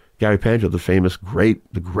 Gary Panter, the famous, one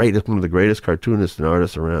of the greatest cartoonists and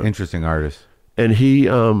artists around. Interesting artist. And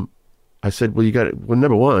I said, well,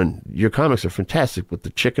 number one, your comics are fantastic with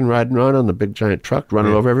the chicken riding around on the big giant truck,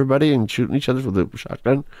 running over everybody and shooting each other with a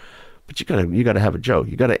shotgun. But you gotta have a joke.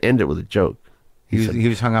 You gotta end it with a joke. He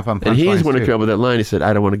was hung up on punchlines. And he's when too. he came up with that line. He said,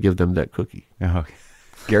 I don't want to give them that cookie. Oh,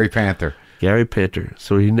 Gary Panther. Gary Panter.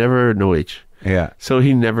 So he never, no H. Yeah. So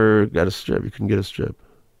he never got a strip. He couldn't get a strip.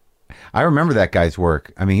 I remember that guy's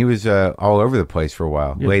work. I mean, he was all over the place for a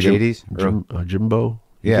while. Yeah, Late 80s? Jimbo.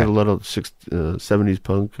 He Yeah. did a lot of 70s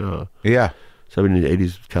punk, Yeah. 70s,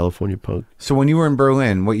 80s California punk. So when you were in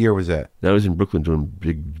Berlin, what year was that? I was in Brooklyn doing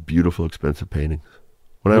big, beautiful, expensive paintings.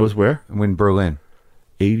 When I was where? When Berlin.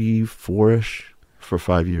 84-ish for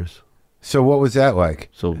 5 years. So what was that like?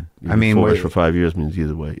 So I mean, 4-ish for 5 years means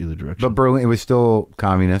either way, either direction. But Berlin, it was still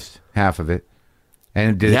communist, half of it.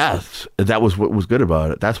 And it did Yes, that was what was good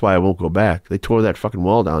about it. That's why I won't go back. They tore that fucking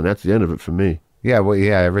wall down. That's the end of it for me. Yeah, well,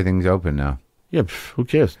 yeah, everything's open now. Yeah, who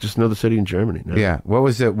cares? Just another city in Germany. No. Yeah. What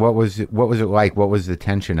was it like? What was the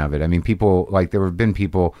tension of it? I mean, people, like, there have been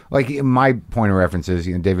people, like, my point of reference is,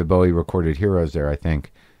 David Bowie recorded Heroes there, I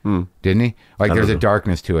think. Didn't he? Like, there's a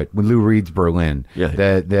darkness to it. When Lou Reed's Berlin, Yeah.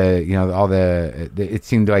 it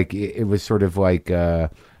seemed like it was sort of like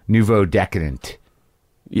nouveau decadent.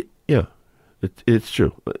 Yeah, it's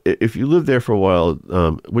true. If you live there for a while,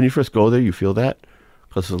 when you first go there, you feel that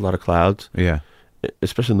because there's a lot of clouds. Yeah.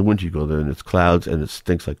 Especially in the winter, you go there and it's clouds and it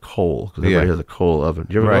stinks like coal because everybody has a coal oven.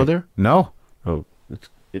 You ever go there? No. Oh,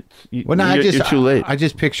 You're too late. I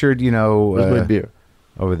just pictured, Where's my beer?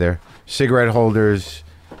 over there, cigarette holders,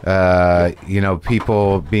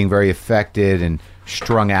 people being very affected and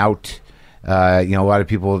strung out. A lot of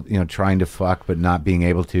people, trying to fuck but not being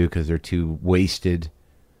able to because they're too wasted.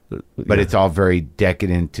 But it's all very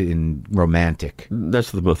decadent and romantic.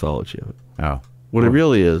 That's the mythology of it. Oh. What it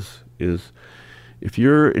really is if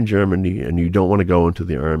you're in Germany and you don't want to go into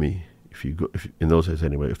the army, in those days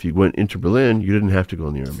anyway, if you went into Berlin, you didn't have to go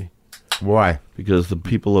in the army. Why? Because the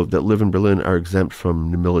people that live in Berlin are exempt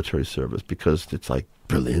from the military service because it's like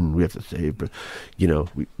Berlin, we have to stay,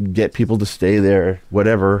 we get people to stay there,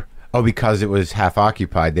 whatever. Oh, because it was half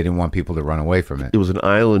occupied. They didn't want people to run away from it. It was an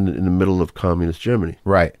island in the middle of communist Germany.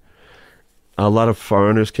 Right. A lot of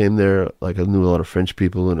foreigners came there. Like I knew a lot of French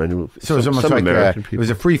people, and I knew so it was almost some like American people. It was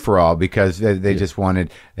a free for all because they just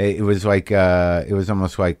wanted. It was like it was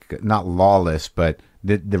almost like not lawless, but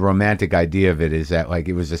the romantic idea of it is that like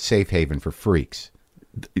it was a safe haven for freaks.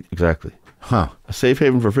 Exactly. Huh. A safe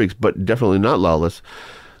haven for freaks, but definitely not lawless.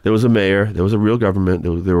 There was a mayor. There was a real government.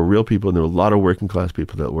 There were real people, and there were a lot of working class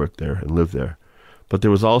people that worked there and lived there. But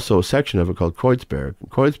there was also a section of it called Kreuzberg.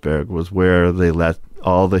 Kreuzberg was where they let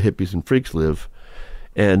all the hippies and freaks live,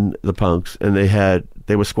 and the punks, and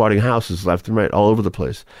they were squatting houses left and right all over the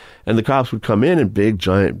place. And the cops would come in big,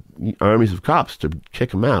 giant armies of cops to kick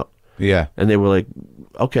them out. Yeah. And they were like,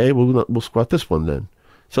 okay, we'll squat this one then.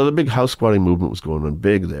 So the big house squatting movement was going on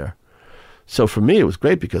big there. So for me, it was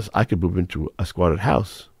great because I could move into a squatted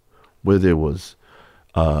house where there was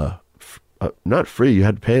not free. You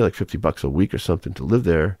had to pay like $50 a week or something to live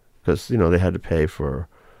there because, they had to pay for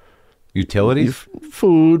utilities,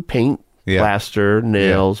 food, paint, plaster,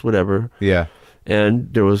 nails, whatever. Yeah.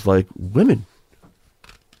 And there was like women.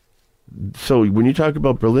 So when you talk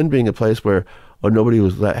about Berlin being a place where nobody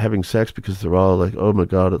was having sex because they're all like, oh my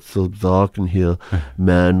God, it's so dark in here.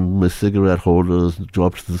 Man, my cigarette holders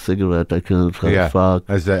dropped the cigarette. I can't fuck.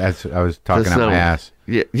 I was talking about my ass.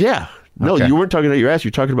 Yeah. No, Okay. you weren't talking about your ass.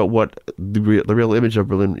 You're talking about what the real image of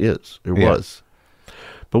Berlin is. It was.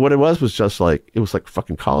 But what it was just like, it was like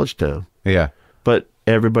fucking college town. Yeah. But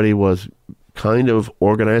everybody was kind of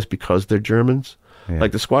organized because they're Germans. Yeah.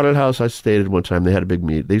 Like the squatted house I stayed at one time, they had a big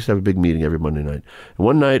meet. They used to have a big meeting every Monday night. And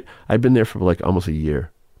one night, I'd been there for like almost a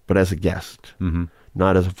year, but as a guest,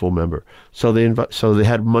 not as a full member. So they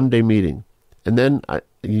had Monday meeting, and then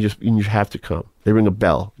you have to come. They ring a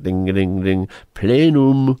bell, ding ding ding,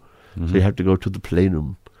 plenum. So you have to go to the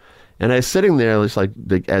plenum. And I was sitting there, it's like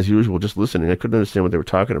as usual, just listening. I couldn't understand what they were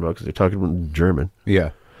talking about because they're talking in German.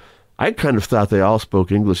 Yeah. I kind of thought they all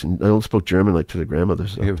spoke English and they all spoke German like to their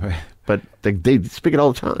grandmothers. So. But they speak it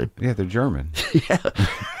all the time. Yeah, they're German. Yeah.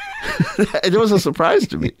 It was a surprise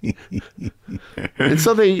to me. And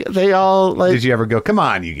so they all like... Did you ever go, come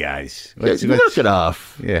on, you guys. Let's knock it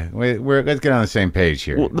off. Yeah, let's get on the same page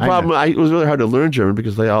here. Well, the problem, it was really hard to learn German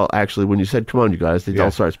because they all actually, when you said, come on, you guys, they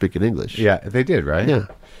all started speaking English. Yeah, they did, right? Yeah.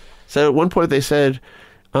 So at one point they said,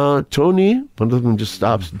 Tony, one of them just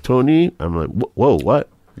stops, Tony. I'm like, whoa, what?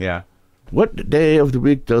 Yeah. What day of the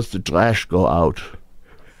week does the trash go out?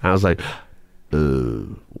 I was like,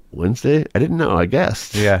 Wednesday? I didn't know, I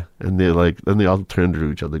guessed. Yeah. And they're like, then they all turned to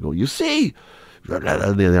each other and go, you see?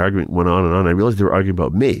 And the argument went on and on. I realized they were arguing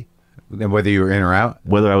about me. And whether you were in or out?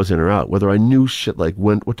 Whether I was in or out. Whether I knew shit like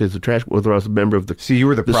what days the trash, whether I was a member of the, so you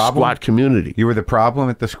were the problem? squat community. You were the problem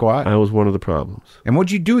at the squat? I was one of the problems. And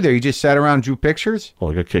what'd you do there? You just sat around and drew pictures?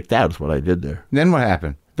 Well, I got kicked out is what I did there. And then what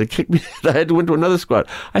happened? They kicked me. I had to went to another squat.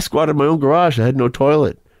 I squatted in my own garage. I had no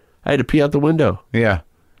toilet. I had to pee out the window. Yeah.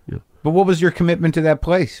 But what was your commitment to that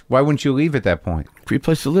place? Why wouldn't you leave at that point? Free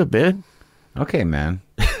place to live, man. Okay, man.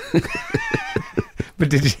 But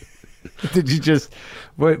did you just?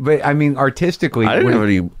 But I mean, artistically, I didn't have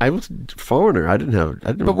any. I was a foreigner. I didn't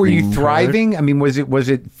have. But were you thriving? I mean, was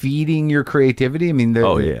it feeding your creativity? I mean,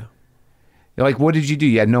 yeah. Like, what did you do?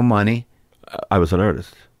 You had no money. I was an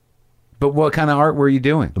artist. But what kind of art were you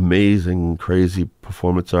doing? Amazing, crazy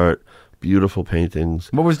performance art, beautiful paintings.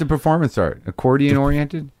 What was the performance art? Accordion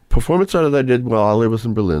oriented? Performance art that I did while I was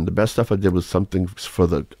in Berlin. The best stuff I did was something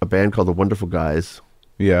for a band called the Wonderful Guys.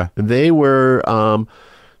 Yeah. And they were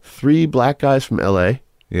 3 black guys from L.A.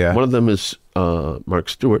 Yeah. One of them is Marc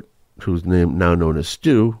Stewart, who's now known as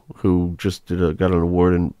Stu, who just got an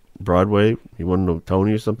award in Broadway. He won a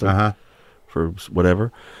Tony or something for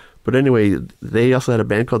whatever. But anyway, they also had a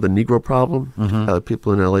band called the Negro Problem.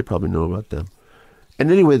 People in L.A. probably know about them.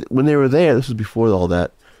 And anyway, when they were there, this was before all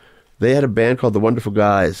that, they had a band called the Wonderful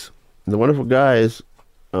Guys. And the Wonderful Guys,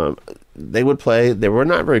 they would play. They were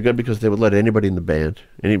not very good because they would let anybody in the band,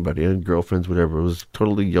 anybody, girlfriends, whatever. It was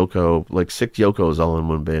totally Yoko, like 6 Yokos all in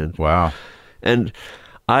one band. Wow. And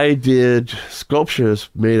I did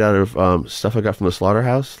sculptures made out of stuff I got from the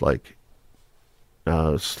slaughterhouse, like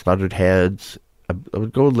slaughtered heads. I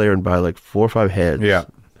would go there and buy like 4 or 5 heads. Yeah.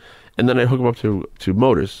 And then I'd hook them up to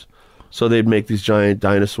motors. So they'd make these giant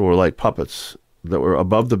dinosaur-like puppets that were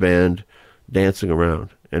above the band dancing around.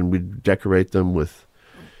 And we'd decorate them with...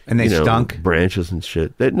 And they stunk? Branches and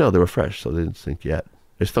shit. They were fresh, so they didn't stink yet.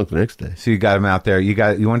 They stunk the next day. So you got them out there. You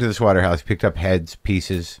went to the slaughterhouse, picked up heads,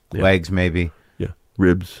 pieces, legs maybe. Yeah.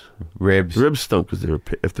 Ribs. The ribs stunk because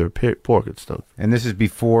if they were pork, it stunk. And this is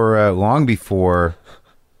before, long before...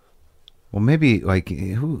 Well, maybe like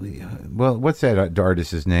what's that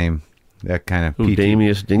artist's name? That kind of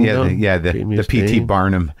Damius Ding Dong? Yeah, the P.T.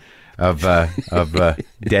 Barnum of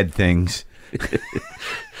dead things.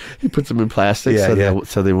 He puts them in plastic so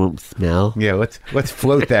they won't smell. Yeah, let's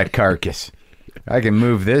float that carcass. I can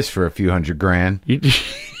move this for a few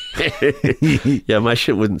 $100,000. Yeah, my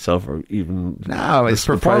shit wouldn't sell for even. No, it's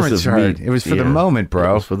performance art. It was for the moment,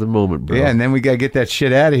 bro. It was for the moment, bro. Yeah, and then we gotta get that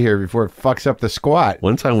shit out of here before it fucks up the squat.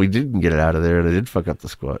 One time we didn't get it out of there, and it did fuck up the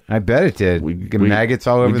squat. I bet it did. We get maggots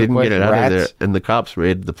all over the place. We didn't get it out of there, and the cops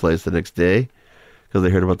raided the place the next day because they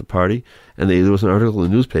heard about the party, and there was an article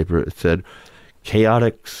in the newspaper. It said,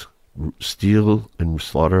 "Chaotics steal and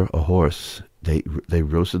slaughter a horse. They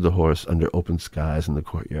roasted the horse under open skies in the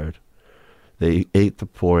courtyard. They ate the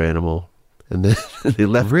poor animal, and then they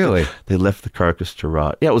left. Really? They left the carcass to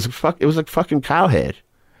rot. Yeah, it was like fucking cow head.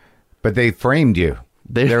 But they framed you.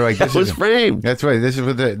 They're like, this was framed. That's right. This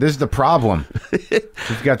is the problem.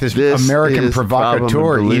 We've got this American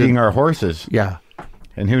provocateur eating our horses. Yeah.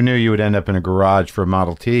 And who knew you would end up in a garage for a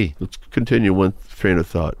Model T? Let's continue one train of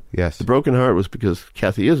thought. Yes. The broken heart was because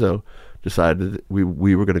Kathy Izzo decided that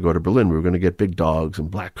we were going to go to Berlin. We were going to get big dogs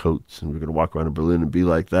and black coats, and we were going to walk around in Berlin and be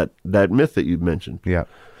like that myth that you mentioned. Yeah.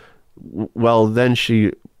 Well, then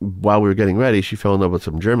while we were getting ready, she fell in love with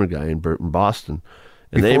some German guy in Boston.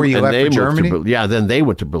 And Before you left for Germany? Yeah, then they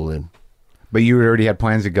went to Berlin. But you already had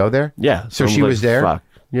plans to go there? Yeah. So she was there? Fuck.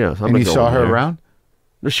 Yeah. So and you saw her around?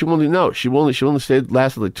 No, she only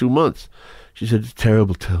lasted like 2 months. She said, "It's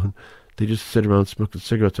terrible, Tone. They just sit around smoking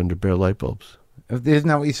cigarettes under bare light bulbs." Isn't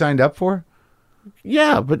that what you signed up for?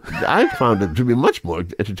 Yeah, but I found it to be much more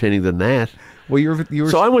entertaining than that. Well, you were.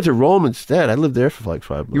 So I went to Rome instead. I lived there for like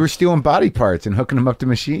 5 months. You were stealing body parts and hooking them up to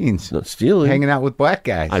machines. Not stealing. Hanging out with black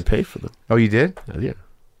guys. I paid for them. Oh, you did? Yeah.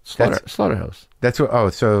 Slaughterhouse. That's what.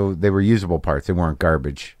 Oh, so they were usable parts. They weren't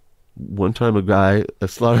garbage. One time, a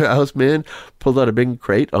slaughterhouse man, pulled out a big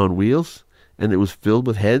crate on wheels, and it was filled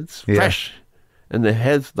with heads, fresh. and the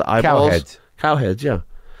heads, the eyeballs, Cow heads. yeah,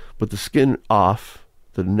 with the skin off,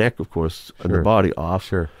 the neck, of course, and the body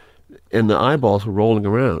off, and the eyeballs were rolling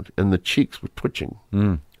around, and the cheeks were twitching.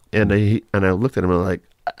 And I looked at him, and I'm like,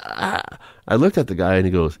 I looked at the guy, and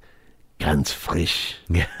he goes, "Ganz frisch."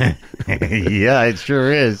 Yeah, it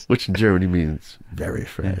sure is. Which in Germany means very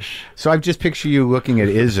fresh. So I've just pictured you looking at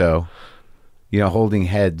Izzo, holding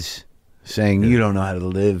heads, saying, "You don't know how to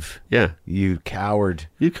live. Yeah. You coward.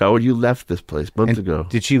 You coward. You left this place months ago."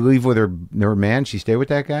 Did she leave with her man? She stayed with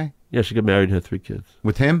that guy? Yeah, she got married and had 3 kids.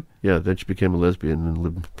 With him? Yeah, then she became a lesbian and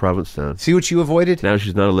lived in Provincetown. See what you avoided? Now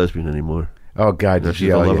she's not a lesbian anymore. Oh, God. Now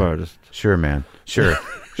she's a love artist. Sure, man. Sure.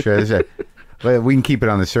 But we can keep it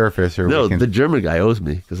on the surface. Or no, the German guy owes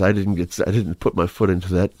me because I didn't put my foot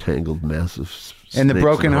into that tangled mass of and the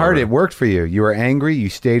broken heart, it worked for you. You were angry. You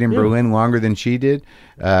stayed in Berlin longer than she did.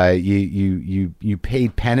 You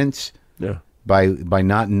paid penance by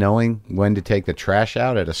not knowing when to take the trash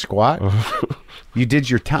out at a squat. You did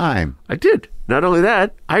your time. I did. Not only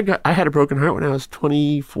that, I had a broken heart when I was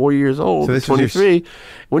 24 years old. So this 23.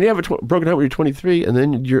 When you have a broken heart when you're 23, and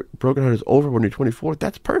then your broken heart is over when you're 24,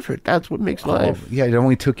 that's perfect. That's what makes life. Yeah, it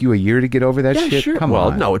only took you a year to get over that shit? Sure. Come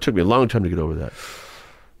on. No, it took me a long time to get over that.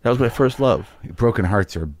 That was my first love. Broken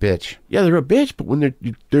hearts are a bitch. Yeah, they're a bitch, but when you're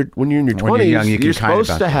in your 20s, you're young, you're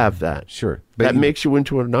supposed to have that. Sure. But that makes you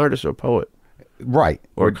into an artist or a poet. Right.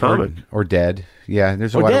 Or a comic. Or dead. Yeah,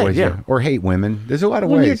 there's a lot of ways. Yeah. Or hate women. There's a lot of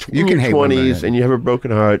when ways. You can hate women. 20s and you have a broken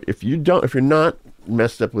heart, if you're not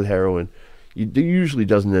messed up with heroin, it usually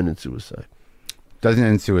doesn't end in suicide. Doesn't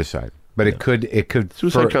end in suicide. But it could.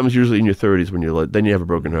 Suicide comes usually in your 30s when then you have a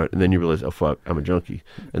broken heart, and then you realize, oh fuck, I'm a junkie,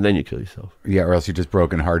 and then you kill yourself. Yeah, or else you're just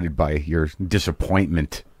brokenhearted by your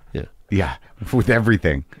disappointment. Yeah. Yeah, with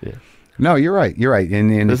everything. Yeah. No, you're right. You're right.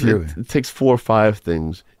 And it takes 4 or 5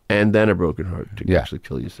 things, and then a broken heart to actually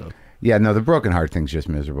kill yourself. Yeah, no, the broken heart thing's just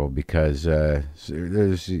miserable because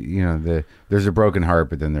there's there's a broken heart,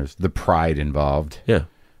 but then there's the pride involved. Yeah.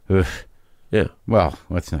 Ugh. Yeah. Well,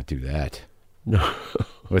 let's not do that. No.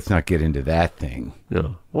 Let's not get into that thing.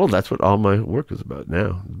 No. Well, that's what all my work is about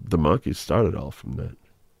now. The Maakies started all from that.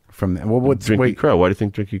 What's Drinky Crow? Why do you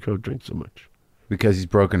think Drinky Crow drinks so much? Because he's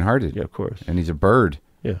brokenhearted. Yeah, of course. And he's a bird.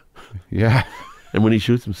 Yeah. Yeah. And when he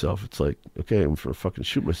shoots himself, it's like, okay, I'm gonna fucking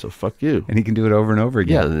shoot myself. Fuck you. And he can do it over and over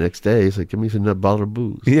again. Yeah. The next day, he's like, give me another bottle of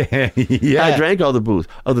booze. Yeah. Yeah. I drank all the booze.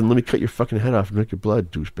 Oh, then let me cut your fucking head off and drink your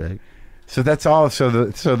blood, douchebag. So that's all. So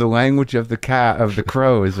the language of the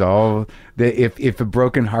crow is all. If a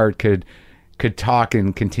broken heart could talk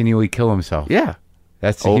and continually kill himself. Yeah,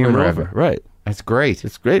 that's the over humor and of over. it. Right. That's great.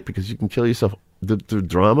 It's great because you can kill yourself. The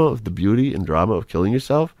drama of the beauty and drama of killing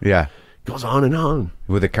yourself. Yeah, goes on and on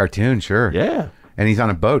with a cartoon. Sure. Yeah, and he's on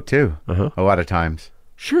a boat too. A lot of times.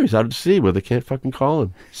 Sure, he's out at sea where they can't fucking call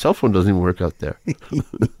him. Cell phone doesn't even work out there.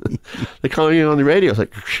 They call you on the radio. It's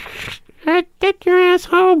like, get your ass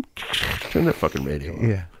home. Turn that fucking radio on.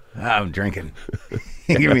 Yeah. I'm drinking.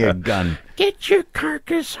 Give me a gun. Get your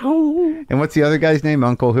carcass home. And what's the other guy's name?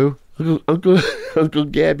 Uncle who? Uncle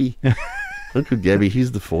Gabby. Uncle Gabby,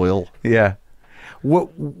 he's the foil. Yeah.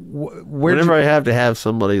 Whenever I have to have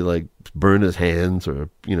somebody like burn his hands or,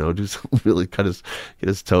 do something really get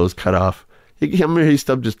his toes cut off. He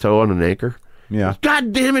stubbed his toe on an anchor. Yeah.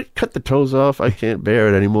 God damn it, cut the toes off. I can't bear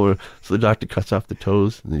it anymore. So the doctor cuts off the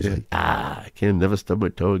toes and he's like, I can't never stub my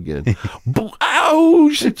toe again.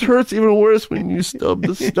 Ouch! It hurts even worse when you stub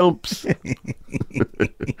the stumps.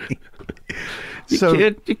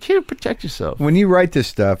 You can't protect yourself. When you write this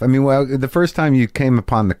stuff, I mean, well, the first time you came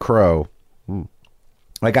upon the crow,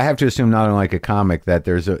 like I have to assume not unlike a comic that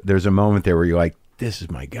there's a moment there where you're like, this is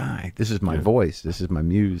my guy. This is my voice. This is my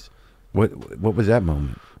muse. What was that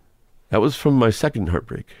moment? That was from my second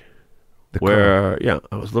heartbreak. I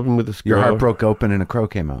was living with this girl. Your heart broke open and a crow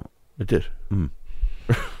came out. It did.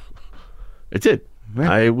 It did.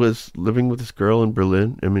 Yeah. I was living with this girl in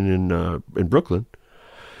Berlin. I mean, in Brooklyn.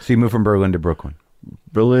 So you moved from Berlin to Brooklyn?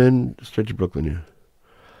 Berlin, straight to Brooklyn, yeah.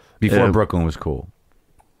 Before Brooklyn was cool.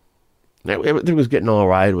 Everything was getting all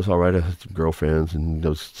right. It was all right. I had some girlfriends, and I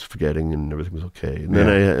was forgetting, and everything was okay. And then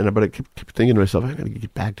I kept thinking to myself, I got to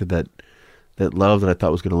get back to that love that I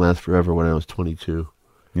thought was going to last forever when I was 22.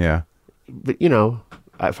 Yeah. But,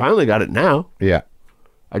 I finally got it now. Yeah.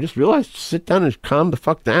 I just realized, sit down and calm the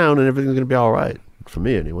fuck down and everything's going to be all right. For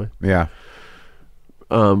me, anyway. Yeah.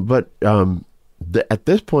 But at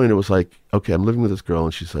this point, it was like, okay, I'm living with this girl,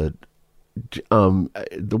 and she said,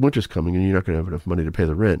 the winter's coming, and you're not going to have enough money to pay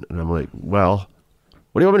the rent. And I'm like, well,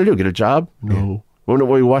 what do you want me to do? Get a job? No. Want to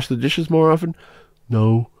wash the dishes more often?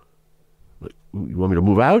 No. Like, you want me to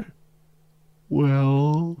move out?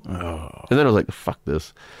 well. And then I was like, fuck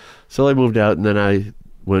this. So I moved out, and then I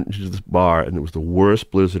went to this bar, and it was the worst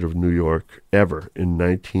blizzard of New York ever in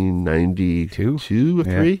 1992 or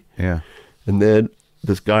 3. Yeah. And then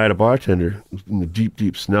this guy, a bartender, in the deep,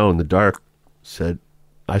 deep snow in the dark, said,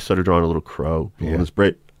 I started drawing a little crow,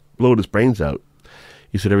 blowing his brains out.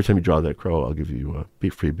 He said, every time you draw that crow, I'll give you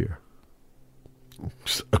free beer.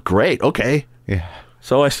 Great, okay. Yeah.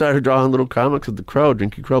 So I started drawing little comics of the crow,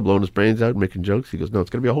 Drinky Crow, blowing his brains out, making jokes. He goes, no, it's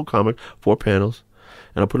going to be a whole comic, 4 panels,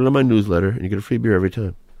 and I'll put it on my newsletter, and you get a free beer every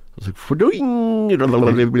time. I was like, for doing.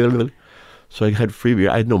 So I had free beer.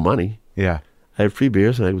 I had no money. Yeah. I had free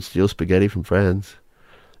beers, and I would steal spaghetti from friends.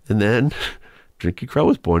 And then Drinky Crow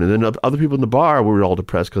was born. And then other people in the bar were all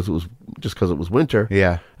depressed because it was winter.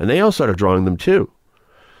 Yeah. And they all started drawing them too.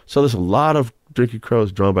 So there's a lot of Drinky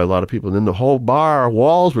Crows drawn by a lot of people. And then the whole bar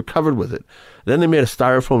walls were covered with it. And then they made a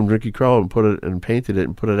styrofoam Drinky Crow and painted it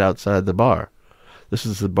and put it outside the bar. This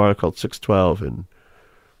is a bar called 612 in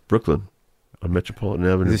Brooklyn on Metropolitan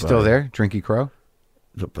Avenue. Is it still there, Drinky Crow?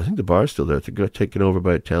 I think the bar's still there. It got taken over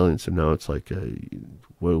by Italians, so now it's like,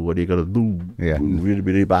 what are you going to do? Yeah.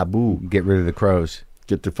 Boo. Get rid of the crows.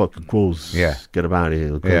 Get the fucking crows. Yeah. Get them out of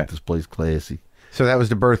here. Make this place classy. So that was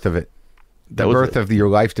the birth of it. The birth of your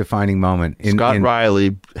life-defining moment. Scott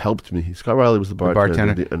Riley helped me. Scott Riley was the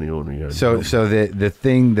bartender. The and the owner. Yeah, so the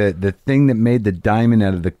thing that made the diamond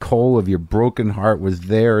out of the coal of your broken heart was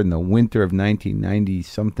there in the winter of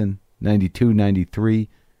 1990-something, 92, 93.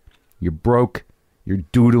 You're broke. You're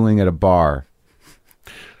doodling at a bar,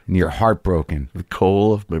 and you're heartbroken. The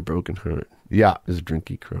coal of my broken heart. Yeah, is a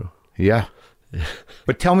Drinky Crow. Yeah,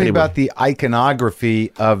 but tell me about the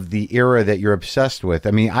iconography of the era that you're obsessed with.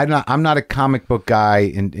 I mean, I'm not a comic book guy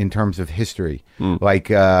in terms of history.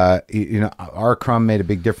 Like R. Crumb made a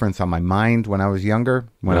big difference on my mind when I was younger.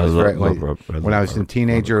 When I was a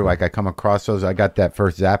teenager, like I come across those. I got that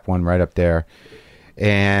first Zap one right up there,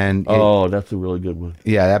 and that's a really good one.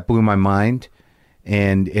 Yeah, that blew my mind.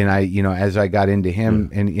 And I, as I got into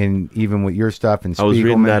him and even with your stuff and Spiegelman, I was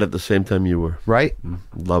reading that at the same time you were. Right?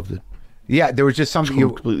 Loved it. Yeah, there was just something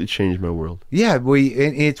completely changed my world. Yeah,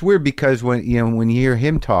 it's weird because when you hear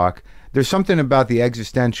him talk, there's something about the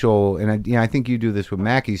existential, and I think you do this with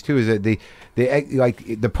Maakies too, is that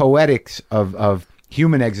the poetics of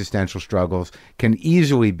human existential struggles can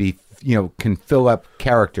easily be can fill up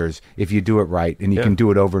characters if you do it right, and you can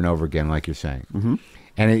do it over and over again, like you're saying. Mm-hmm.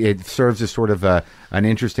 And it serves as sort of an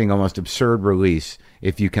interesting, almost absurd release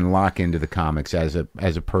if you can lock into the comics as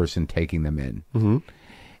a person taking them in. Mm-hmm.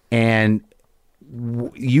 And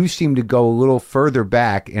you seem to go a little further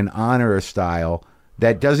back and honor a style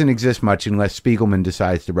that doesn't exist much unless Spiegelman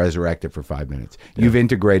decides to resurrect it for 5 minutes. Yeah. You've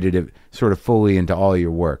integrated it sort of fully into all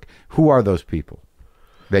your work. Who are those people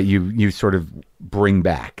that you sort of bring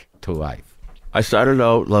back to life? I started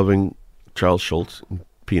out loving Charles Schultz and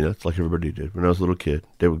Peanuts, like everybody did. When I was a little kid,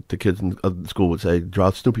 the kids in school would say,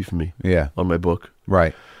 "Draw Snoopy for me." Yeah, on my book,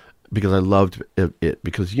 right? Because I loved it.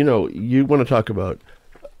 Because you want to talk about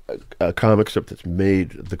a comic strip that's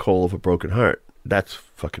made the coal of a broken heart. That's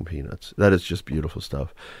fucking Peanuts. That is just beautiful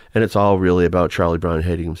stuff, and it's all really about Charlie Brown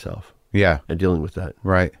hating himself. Yeah, and dealing with that.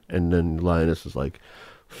 Right. And then Linus is like,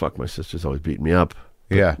 "Fuck, my sister's always beating me up."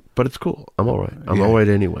 But it's cool. I'm all right. I'm all right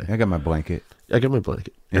anyway. I got my blanket. I got my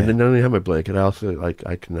blanket, and then not only have my blanket, I also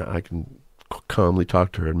I can calmly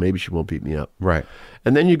talk to her, and maybe she won't beat me up. Right.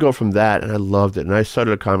 And then you go from that, and I loved it. And I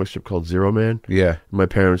started a comic strip called Zero Man. Yeah. My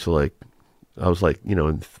parents were like, I was like, in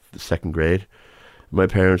the 2nd grade. My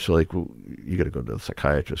parents were like, well, you got to go to the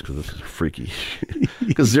psychiatrist because this is freaky.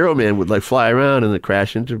 Because Zero Man would like fly around and then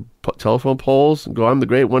crash into telephone poles and go, "I'm the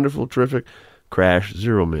great, wonderful, terrific," crash,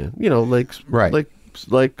 Zero Man.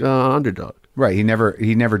 Like Underdog. Right. He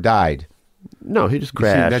never died. No, he just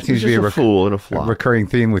crashed. That seems to be a fool and a flop. A recurring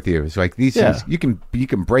theme with you. It's like these things you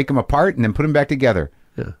can break them apart and then put them back together.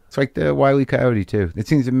 Yeah, it's like the Wile E. Coyote too. It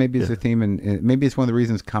seems that maybe it's a theme, and maybe it's one of the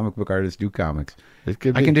reasons comic book artists do comics. I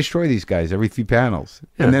can destroy these guys every few panels,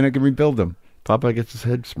 and then I can rebuild them. Popeye gets his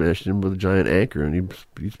head smashed in with a giant anchor, and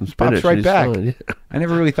he eats some spinach. Pops right back. Yeah. I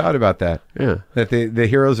never really thought about that. Yeah, that the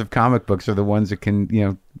heroes of comic books are the ones that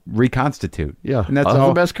can reconstitute. Yeah, and that's all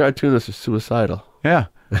the best cartoonists are suicidal. Yeah.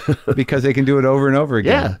 Because they can do it over and over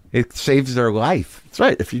again. Yeah. It saves their life. That's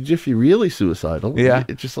right. If you're really suicidal,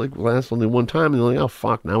 it just like lasts only one time, and you're like, "Oh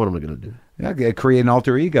fuck, now what am I going to do?" Yeah, create an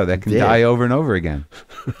alter ego that can Yeah. die over and over again.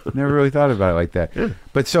 Never really thought about it like that. Yeah.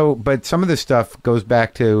 But some of this stuff goes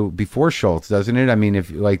back to before Schultz, doesn't it? I mean,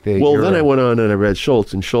 if like they. Well, then I went on and I read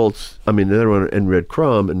Schultz, then I went and read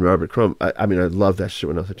Crumb and Robert Crumb. I mean, I loved that shit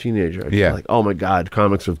when I was a teenager. I was Yeah. like, oh my God,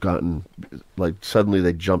 comics have gotten, like, suddenly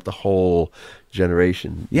they jumped the whole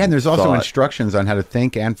generation. Yeah, and there's also thought. instructions on how to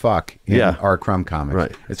think and fuck in Yeah. our Crumb comics.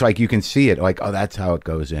 Right. It's like you can see it, like, oh, that's how it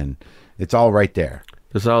goes in. It's all right there.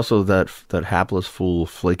 There's also that hapless fool,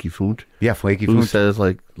 Flaky Foont. Yeah, Flaky Who Foont. says,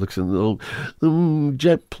 like, looks in the little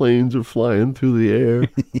jet planes are flying through the air.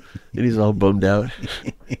 And he's all bummed out.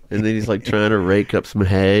 And then he's, like, trying to rake up some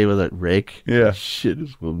hay with that rake. Yeah. Shit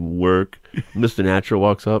is going to work. Mr. Natural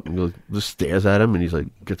walks up and goes, just stares at him, and he's, like,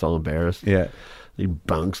 gets all embarrassed. Yeah. He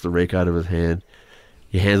bonks the rake out of his hand.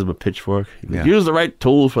 He hands him a pitchfork. He goes, Yeah. use the right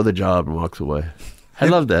tool for the job, and walks away. I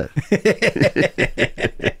love that.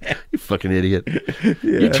 You fucking idiot.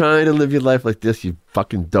 You're trying to live your life like this, you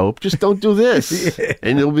fucking dope. Just don't do this.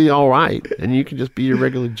 And it'll be all right. And you can just be your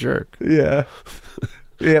regular jerk. Yeah.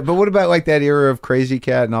 Yeah, but what about like that era of Crazy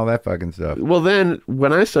Cat and all that fucking stuff? Well, then,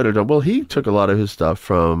 when I started, he took a lot of his stuff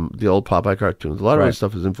from the old Popeye cartoons. A lot of his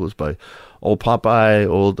stuff is influenced by old Popeye,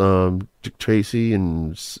 old Dick Tracy,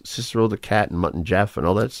 and Cicero the Cat, and Mutt and Jeff, and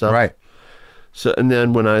all that stuff. Right. So, and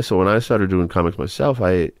then when I started doing comics myself,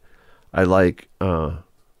 I read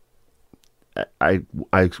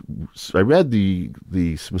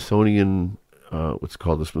the Smithsonian, what's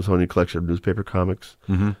called the Smithsonian Collection of Newspaper Comics,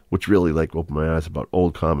 which really like opened my eyes about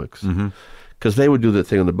old comics, because they would do that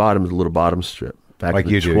thing on the bottom, the little bottom strip back Like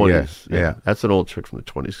in the you do, 20s. yeah. That's an old trick from the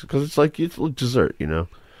 20s, because it's like it's a little dessert,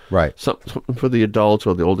 Right. something for the adults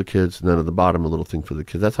or the older kids, and then at the bottom a little thing for the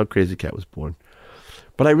kids. That's how Crazy Cat was born.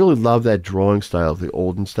 But I really love that drawing style of the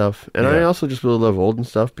olden stuff. And I also just really love olden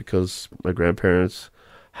stuff because my grandparents'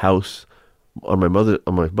 house, on my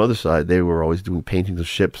mother's side, they were always doing paintings of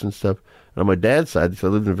ships and stuff. And on my dad's side, I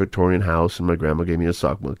lived in a Victorian house, and my grandma gave me a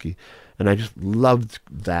sock monkey. And I just loved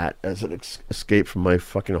that as an escape from my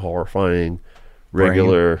fucking horrifying,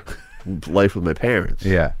 regular life with my parents.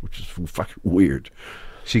 Yeah. Which is fucking weird.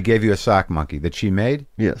 She gave you a sock monkey that she made?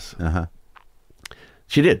 Yes. Uh-huh.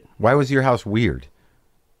 She did. Why was your house weird?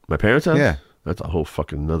 My parents' house? Yeah. That's a whole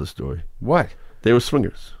fucking another story. What? They were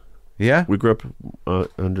swingers. Yeah? We grew up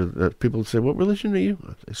under people would say, "What religion are you?"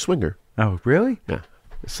 I'd say, "Swinger." Oh, really? Yeah.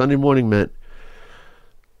 Sunday morning meant.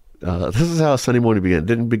 This is how Sunday morning began. It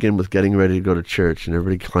didn't begin with getting ready to go to church and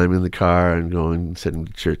everybody climbing in the car and going and sitting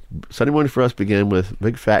in church. Sunday morning for us began with a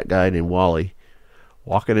big fat guy named Wally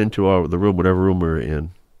walking into the room, whatever room we were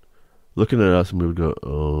in, looking at us, and we would go,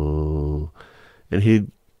 "Oh," and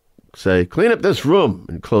he'd say, "Clean up this room,"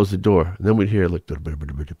 and close the door. And then we'd hear like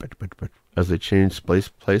as they changed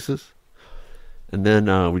places. And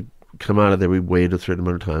then we'd come out of there. We'd wait a certain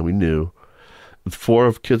amount of time. We knew. With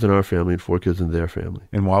 4 kids in our family and 4 kids in their family.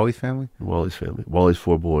 In Wally's family? In Wally's family. Wally's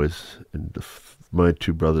 4 boys and my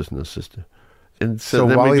 2 brothers and a sister. And so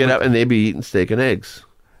then Wally we'd get up and they'd be eating steak and eggs.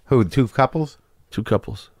 Who, 2 couples? 2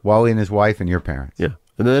 couples. Wally and his wife and your parents? Yeah.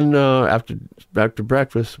 And then after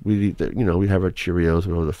breakfast, we'd eat, we'd have our Cheerios,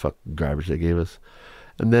 whatever the fuck garbage they gave us.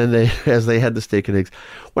 And then as they had the steak and eggs.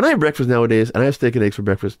 When I have breakfast nowadays, and I have steak and eggs for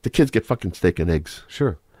breakfast, the kids get fucking steak and eggs.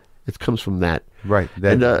 Sure. It comes from that. Right.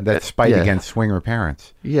 That spite yeah. against swinger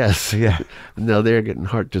parents. Yes. Yeah. No, they're getting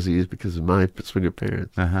heart disease because of my swinger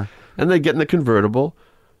parents. Uh-huh. And they get in the convertible,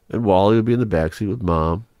 and Wally would be in the back seat with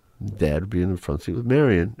Mom, and Dad would be in the front seat with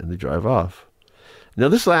Marion, and they drive off. Now,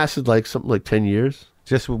 this lasted something like 10 years.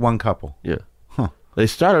 Just with one couple? Yeah. Huh. They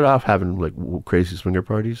started off having crazy swinger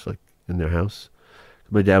parties in their house.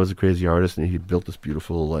 My dad was a crazy artist, and he built this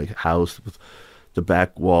beautiful house with the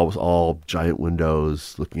back wall was all giant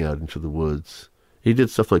windows looking out into the woods. He did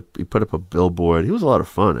stuff like he put up a billboard. He was a lot of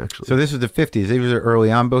fun, actually. So this was the 50s. These were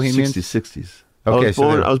early on Bohemians? 60s, 60s. Okay,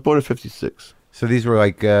 I was born in 56. So these were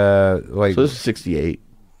So this is 68.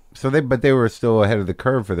 So they were still ahead of the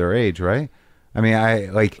curve for their age, right? I mean, a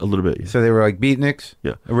little bit. Yeah. So they were like beatniks?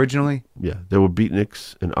 Yeah. Originally? Yeah, they were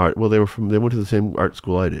beatniks and art. Well, they went to the same art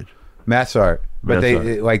school I did. Mass art. But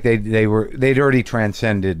Mass they'd already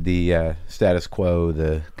transcended the status quo,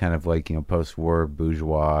 the kind of post-war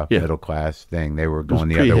bourgeois middle class thing. They were going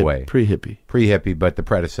the other way. Pre-hippie. Pre-hippie, but the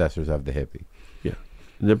predecessors of the hippie. Yeah.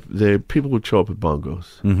 The people would show up at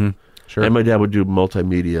bongos. Mm-hmm. Sure. And my dad would do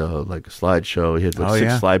multimedia, like a slideshow. He had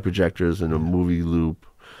 6 slide projectors and a movie loop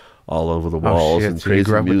all over the walls and so you crazy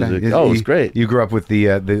grew up with music. that? Oh, it was great. You grew up with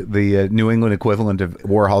the New England equivalent of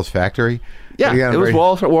Warhol's Factory? Yeah, it was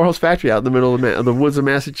Warhol's Factory out in the middle of the woods of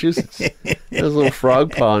Massachusetts. There's a little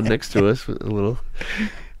frog pond next to us. With a little.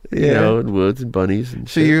 and woods and bunnies and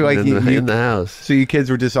So shit, you're like in the house. So you kids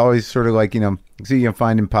were just always sort of like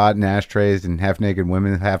finding pot and ashtrays and half naked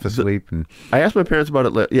women half asleep. And I asked my parents about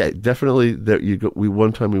it. Yeah, definitely.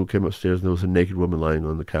 One time we came upstairs and there was a naked woman lying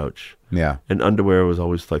on the couch. Yeah, and underwear was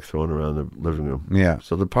always like thrown around the living room. Yeah,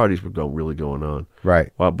 so the parties were really going on.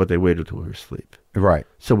 Right. Well, but they waited till we were asleep. Right.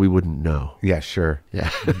 So we wouldn't know. Yeah, sure.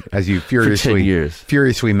 Yeah. As you For 10 years.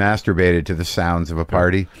 furiously masturbated to the sounds of a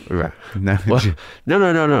party. Right. No. Well,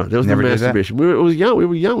 no. There was no masturbation. We were young. We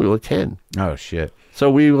were like 10. Oh shit.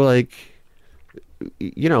 So we were like,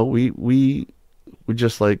 we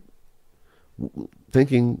just like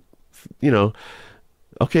thinking,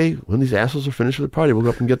 okay, when these assholes are finished with the party, we'll go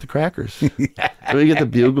up and get the crackers. And we get the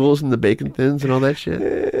bugles and the bacon thins and all that shit.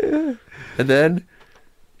 And then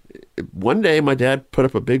one day my dad put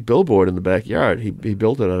up a big billboard in the backyard. He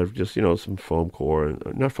built it out of just, some foam core.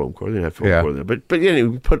 Not foam core, they didn't have foam core there. But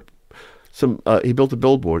he put some, he built a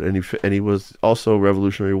billboard and he was also a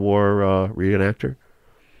Revolutionary War reenactor.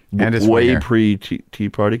 And way pre-Tea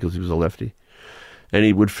Party because he was a lefty. And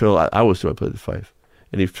he would I played the fife.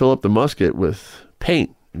 And he'd fill up the musket with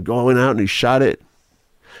paint and going out and he shot it.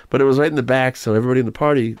 But it was right in the back, so everybody in the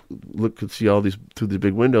party could see all these through the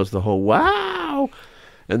big windows, the whole wow.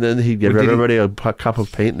 And then he'd give everybody a cup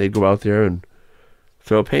of paint and they'd go out there and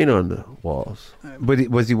throw paint on the walls. But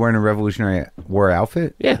was he wearing a Revolutionary War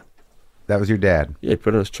outfit? Yeah. That was your dad? Yeah, he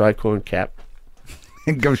put on his tricorn cap.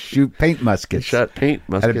 And go shoot paint muskets. He shot paint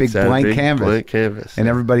muskets at a big blank canvas. And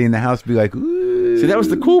everybody in the house would be like, ooh. See, that was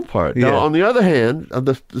the cool part. Yeah. Now, on the other hand,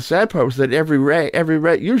 the sad part was that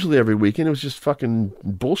usually every weekend, it was just fucking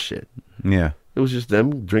bullshit. Yeah. It was just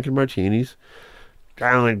them drinking martinis,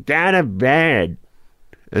 going down to bed.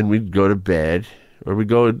 And we'd go to bed.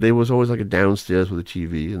 Or there was always like a downstairs with a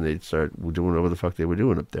TV, and they'd start doing whatever the fuck they were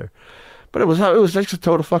doing up there. But it was just a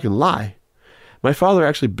total fucking lie. My father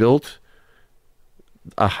actually built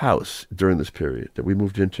a house during this period that we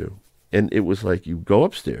moved into, and it was like you go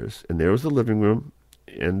upstairs and there was the living room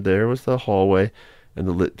and there was the hallway and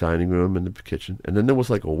the lit dining room and the kitchen, and then there was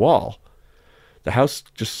like a wall. The house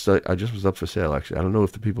I just was up for sale, actually. I don't know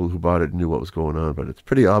if the people who bought it knew what was going on, but it's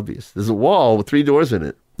pretty obvious. There's a wall with 3 doors in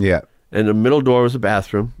it. Yeah. And the middle door is a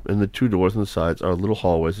bathroom, and the 2 doors on the sides are little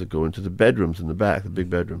hallways that go into the bedrooms in the back, the big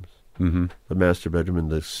bedrooms. Mm-hmm. The master bedroom and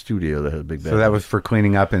the studio that had a big bedroom. So that was for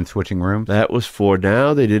cleaning up and switching rooms? That was for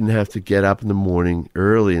now they didn't have to get up in the morning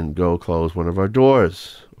early and go close one of our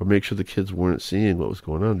doors or make sure the kids weren't seeing what was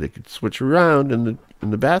going on. They could switch around in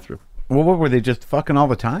the bathroom. Well, what were they, just fucking all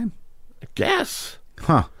the time? I guess.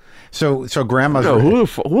 Huh. So grandma's... No, who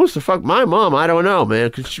wants to fuck my mom? I don't know, man,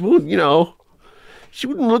 because she wouldn't, she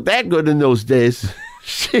wouldn't look that good in those days.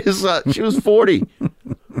 She was 40.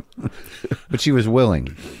 But she was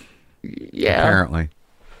willing. Yeah. Apparently.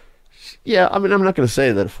 Yeah, I mean, I'm not going to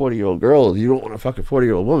say that a 40-year-old girl, you don't want to fuck a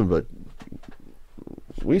 40-year-old woman, but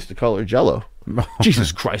we used to call her Jello.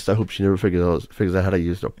 Jesus Christ, I hope she never figures out how to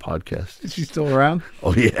use their podcast. Is she still around?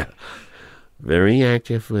 Oh, yeah. Very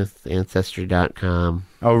active with Ancestry.com.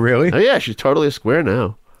 Oh, really? Oh, yeah, she's totally a square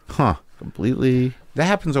now. Huh. Completely. That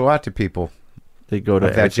happens a lot to people. They go to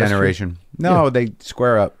that Ancestry. Generation. No, they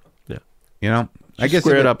square up. Yeah. I guess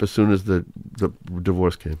squared up as soon as the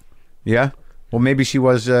divorce came. Yeah? Well, maybe she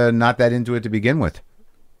was not that into it to begin with.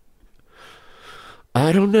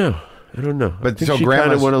 I don't know. But I think so she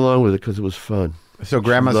kind of went along with it because it was fun. So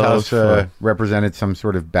grandma's house represented some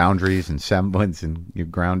sort of boundaries and semblance, and you're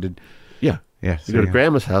grounded. Yeah. Yeah. You go to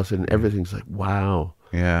grandma's house and everything's like, wow.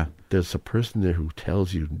 Yeah. There's a person there who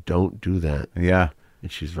tells you, don't do that. Yeah.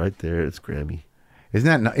 And she's right there. It's Grammy.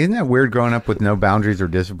 Isn't that weird growing up with no boundaries or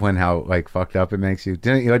discipline, how like fucked up it makes you?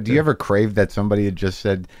 Do you ever crave that somebody had just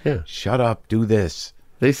said, shut up, do this?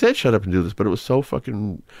 They said shut up and do this, but it was so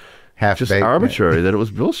fucking just half-baked, arbitrary that it was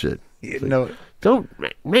bullshit. Like, don't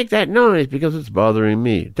make that noise because it's bothering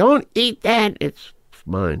me. Don't eat that. It's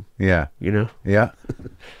mine. Yeah. Yeah.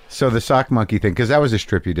 So the sock monkey thing, because that was a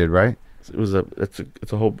strip you did, right? It's a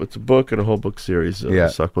book and a whole book series.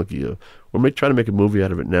 Sock Monkey. We're trying to make a movie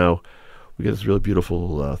out of it now. We get this really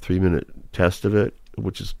beautiful 3-minute test of it,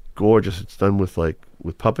 which is gorgeous. It's done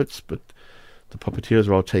with puppets, but the puppeteers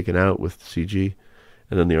are all taken out with CG,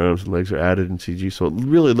 and then the arms and legs are added in CG. So it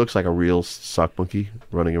really looks like a real sock monkey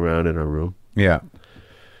running around in our room. Yeah.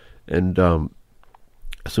 And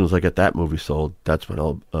as soon as I get that movie sold, that's when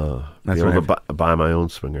I'll be able to buy my own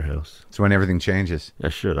swinger house. That's when everything changes. Yeah,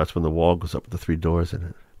 sure. That's when the wall goes up with the 3 doors in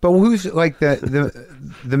it. But who's like the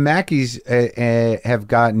Maakies have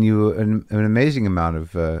gotten you an amazing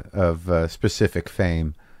amount of specific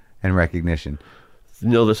fame and recognition. You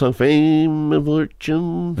know the song Fame and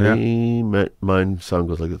Fortune, Fame. Yeah. Mine song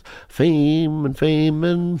goes like this: Fame and fame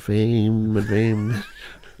and fame and fame.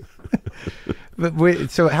 But wait,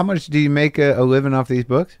 so how much do you make a living off these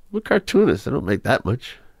books? We're cartoonists. I don't make that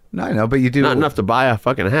much. No, I know, but you do. Not enough to buy a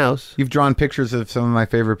fucking house. You've drawn pictures of some of my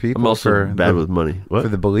favorite people. I'm also bad with money. What? For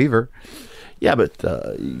The Believer. Yeah, but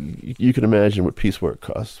you can imagine what piecework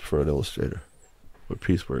costs for an illustrator. What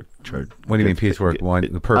piecework charge? What do you mean piecework?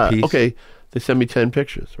 One per piece? Okay, they send me 10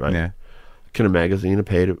 pictures, right? Yeah. Can a magazine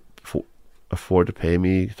afford to pay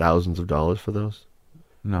me thousands of dollars for those?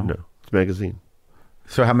 No. No, it's a magazine.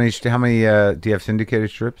 So how many do you have syndicated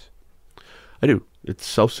strips? I do. It's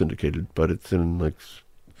self-syndicated, but it's in like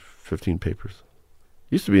 15 papers.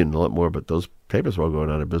 Used to be in a lot more, but those papers were all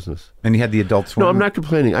going out of business. And you had the Adult Swim? No, I'm not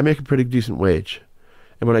complaining. I make a pretty decent wage.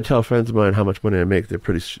 And when I tell friends of mine how much money I make, they're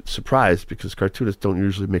pretty surprised because cartoonists don't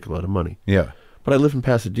usually make a lot of money. Yeah. But I live in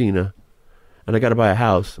Pasadena, and I got to buy a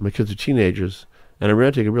house. And my kids are teenagers, and I'm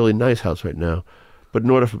renting a really nice house right now. But in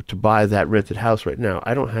order to buy that rented house right now,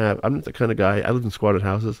 I'm not the kind of guy. I live in squatted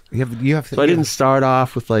houses. So I didn't start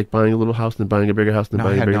off with like buying a little house and then buying a bigger house and then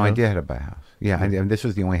buying a bigger house. I had no idea how to buy a house. Yeah, and this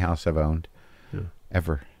was the only house I've owned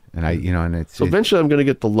ever. And So eventually I'm going to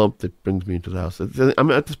get the lump that brings me into the house.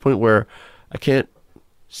 I'm at this point where I can't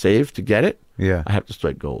save to get it. Yeah. I have to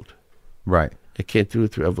strike gold. Right. I can't do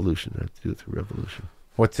it through evolution. I have to do it through revolution.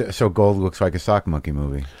 So Gold looks like a Sock Monkey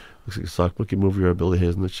movie. Looks like a Sock Monkey movie or a Billy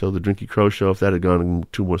Hazelnut show. The Drinky Crow show, if that had gone in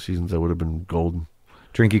 2 more seasons, I would have been golden.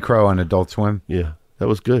 Drinky Crow on Adult Swim? Yeah, that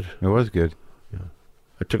was good. It was good. Yeah,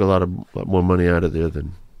 I took a lot more money out of there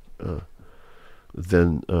than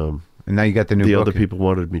and now you got the new the book. other people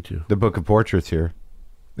wanted me to. The book of portraits here.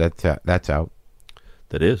 That's out.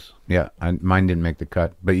 That is. Yeah, mine didn't make the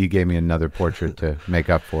cut, but you gave me another portrait to make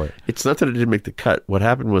up for it. It's not that it didn't make the cut. What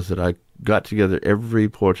happened was that I got together every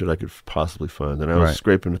portrait I could possibly find, and I was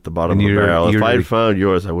scraping at the bottom of the barrel. If I had found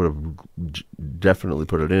yours, I would have definitely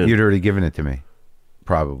put it in. You'd already given it to me,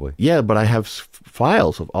 probably. Yeah, but I have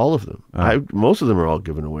files of all of them. Most of them are all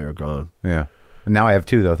given away or gone. Yeah. Now I have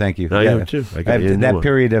 2, though. Thank you. Now you have 2. I have that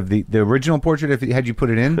period of the original portrait, had you put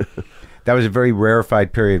it in, that was a very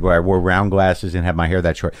rarefied period where I wore round glasses and had my hair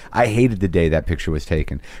that short. I hated the day that picture was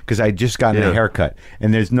taken because I just gotten a haircut,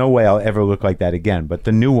 and there's no way I'll ever look like that again. But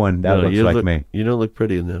the new one, looks like me. You don't look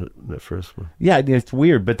pretty in that first one. Yeah, it's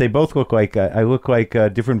weird, but they both look like, I look like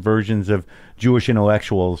different versions of Jewish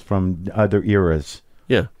intellectuals from other eras.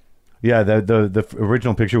 Yeah. Yeah, the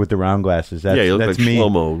original picture with the round glasses. You look that's like me.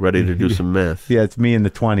 Shlomo, ready to do some math. Yeah, it's me in the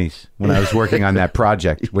 20s when I was working on that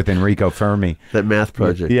project with Enrico Fermi. That math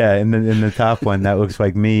project. Yeah, in the top one, that looks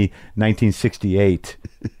like me, 1968,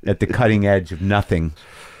 at the cutting edge of nothing.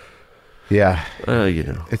 Yeah.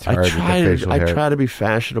 It's hard. I try to be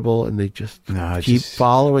fashionable, and they just keep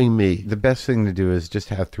following me. The best thing to do is just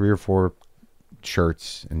have 3 or 4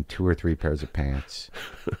 shirts and 2 or 3 pairs of pants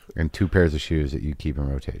and 2 pairs of shoes that you keep in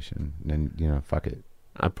rotation. And then, fuck it.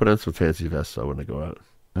 I put on some fancy vests when I go out.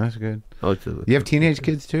 That's good. I like to. You have teenage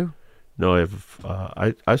kids too? No, I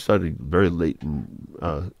have. I started very late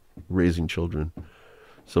in raising children,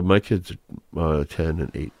 so my kids are 10 and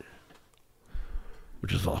 8,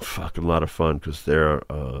 which is a fucking lot of fun because they're.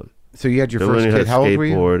 So you had your first kid. How old were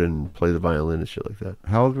you? Skateboard and play the violin and shit like that.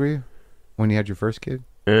 How old were you when you had your first kid?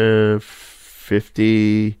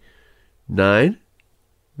 59?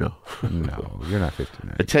 No. No, you're not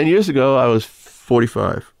 59. 10 years ago, I was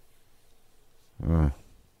 45. Yeah.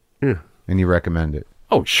 And you recommend it?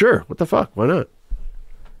 Oh, sure. What the fuck? Why not?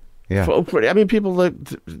 Yeah. I mean, people look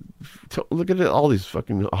at all these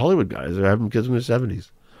fucking Hollywood guys are having kids in their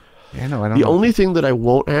 70s. Yeah, no, I don't The know. only thing that I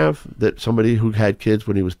won't have that somebody who had kids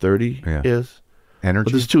when he was 30 is... Energy?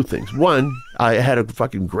 Well, there's 2 things. One, I had a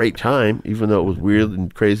fucking great time, even though it was weird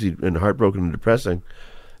and crazy and heartbroken and depressing.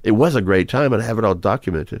 It was a great time, and I have it all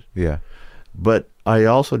documented. Yeah. But I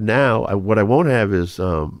also now, what I won't have is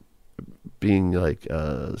being like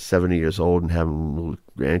 70 years old and having little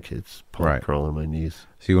grandkids crawling on my knees.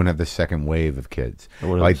 So you won't have the second wave of kids.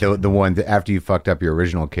 Like the one that after you fucked up your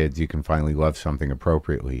original kids, you can finally love something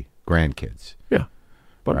appropriately. Grandkids. Yeah.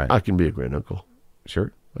 But I can be a granduncle.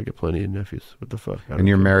 Sure. I get plenty of nephews. What the fuck? And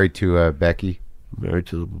you're married to Becky? Married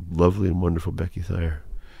to the lovely and wonderful Becky Thayer.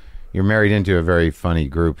 You're married into a very funny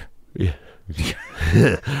group. Yeah.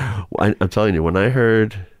 Well, I'm telling you, when I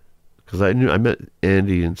heard, because I met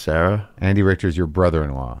Andy and Sarah. Andy Richter's your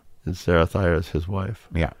brother-in-law. And Sarah Thayer is his wife.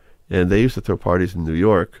 Yeah. And they used to throw parties in New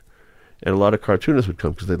York, and a lot of cartoonists would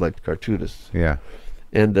come because they liked cartoonists. Yeah.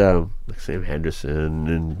 And like Sam Henderson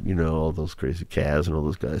and, all those crazy Kaz and all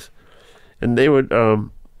those guys. And they would,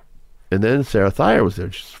 and then Sarah Thayer was there,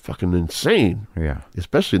 just fucking insane. Yeah.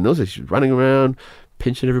 Especially in those days, she was running around,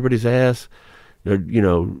 pinching everybody's ass. You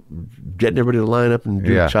know, getting everybody to line up and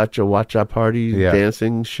do cha-cha, watcha party,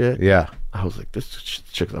 dancing shit. Yeah. I was like, this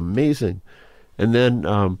chick's amazing. And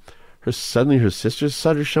then suddenly her sisters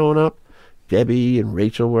started showing up. Debbie and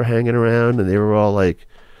Rachel were hanging around, and they were all like,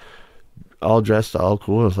 all dressed, all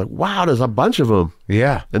cool. I was like, wow, there's a bunch of them.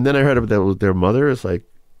 Yeah. And then I heard about their mother is like,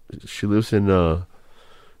 she lives in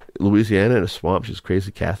Louisiana in a swamp. She's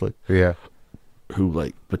crazy Catholic. Yeah. Who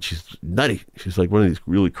like, but she's nutty. She's like one of these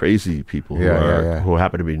really crazy people who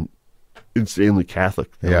happen to be insanely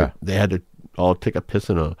Catholic. They had to all take a piss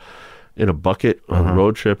in a bucket on a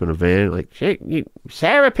road trip in a van. Like,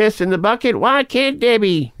 Sarah pissed in the bucket. Why can't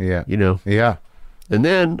Debbie? Yeah. You know. Yeah. And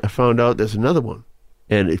then I found out there's another one,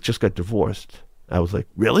 and it just got divorced. I was like,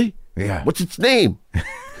 really? Yeah. What's its name?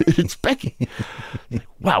 It's Becky.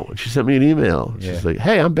 Wow. And she sent me an email. She's like,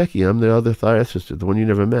 hey, I'm Becky. I'm the other Thyre sister, the one you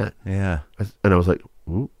never met. Yeah. And I was like,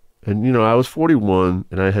 ooh. And you know, I was 41,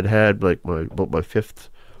 and I had like my fifth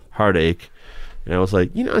heartache. And I was like,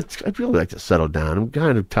 you know, I'd really like to settle down. I'm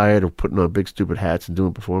kind of tired of putting on big stupid hats and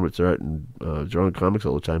doing performance art and drawing comics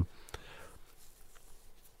all the time.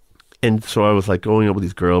 And so I was like going out with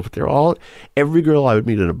these girls, but every girl I would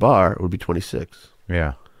meet in a bar would be 26.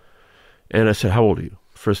 Yeah. And I said, how old are you?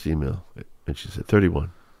 First email. And she said,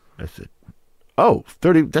 31. I said, oh,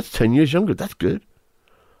 30, that's 10 years younger. That's good.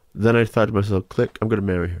 Then I thought to myself, click, I'm going to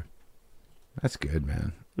marry her. That's good,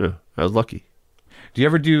 man. Yeah, I was lucky. Do you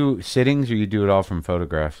ever do sittings, or you do it all from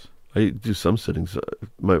photographs? I do some sittings.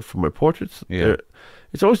 For my portraits, yeah.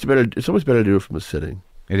 It's always better to do it from a sitting.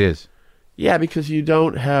 It is. Yeah, because you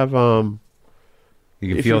don't have...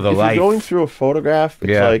 you can feel the life. If you're going through a photograph,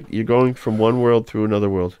 it's like you're going from one world through another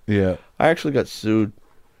world. Yeah. I actually got sued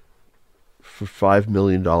for $5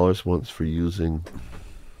 million once for using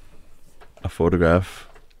a photograph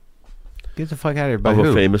Get the fuck out of here. By of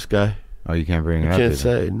who? a famous guy. Oh, you can't bring it I up. can't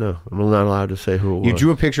say, no. I'm not allowed to say who it was. You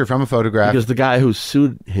drew a picture from a photograph. Because the guy who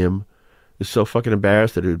sued him is so fucking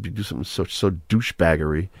embarrassed that it would do something so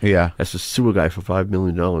douchebaggery. Yeah. As to sue a guy for $5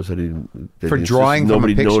 million for drawing from a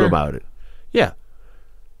picture? Nobody known about it. Yeah.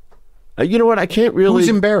 You know what? I can't really... Who's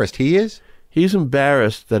embarrassed? He is? He's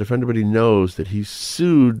embarrassed that if anybody knows that he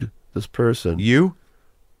sued this person... You?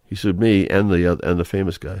 He sued me and the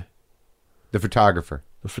famous guy. The photographer.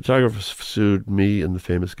 The photographer sued me and the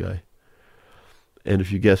famous guy. And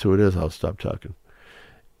if you guess who it is, I'll stop talking.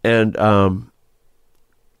 And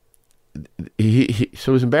he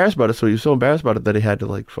was embarrassed about it. So he was so embarrassed about it that he had to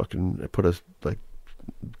like fucking put a like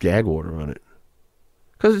gag order on it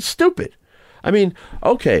because it's stupid. I mean,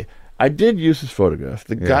 okay, I did use his photograph.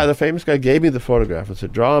 The famous guy, gave me the photograph and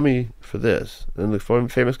said, "Draw me for this." And the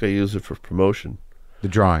famous guy used it for promotion. The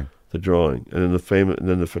drawing. And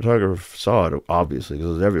then the photographer saw it, obviously,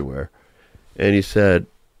 because it was everywhere. And he said,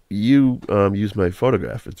 "You used my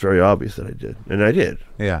photograph. It's very obvious that I did." And I did.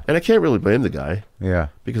 Yeah. And I can't really blame the guy. Yeah.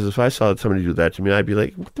 Because if I saw somebody do that to me, I'd be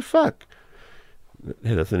like, "What the fuck?"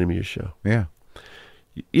 Hey, that's the name of your show. Yeah.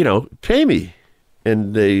 You know, pay me.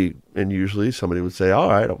 And usually somebody would say, "All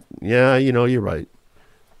right, yeah, you know, you're right."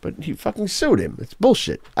 But he fucking sued him. It's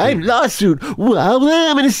bullshit. I'm lawsuit. Well,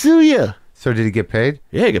 I'm going to sue you. So did he get paid?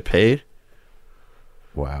 Yeah, he got paid.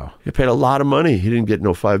 Wow. He paid a lot of money. He didn't get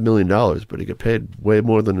no $5 million, but he got paid way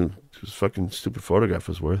more than his fucking stupid photograph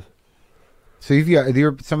was worth. So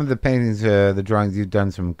you've some of the paintings, the drawings, you've done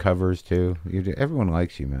some covers too. Everyone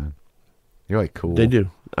likes you, man. You're like cool. They do.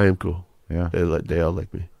 I am cool. Yeah. They all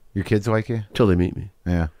like me. Your kids like you? Till they meet me.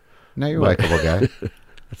 Yeah. No, you're a likable guy.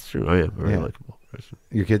 That's true. I am a very likable person.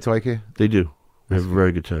 Your kids like you? They do. We have a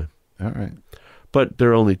very good time. All right. But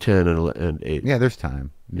they're only 10 and 8. Yeah, there's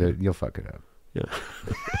time. Yeah. You'll fuck it up. Yeah.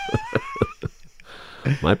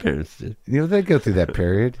 My parents did. You know, they go through that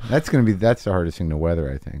period. That's the hardest thing to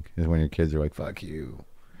weather, I think, is when your kids are like, fuck you.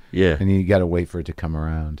 Yeah. And you got to wait for it to come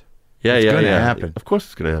around. Yeah, it's going to happen. Of course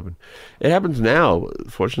it's going to happen. It happens now.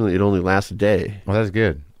 Fortunately, it only lasts a day. Well, that's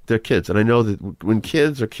good. They're kids. And I know that when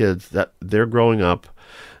kids are kids, that they're growing up,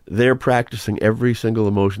 they're practicing every single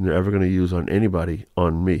emotion they're ever going to use on anybody,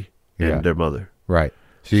 on me and their mother. Right.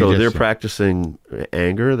 So they're practicing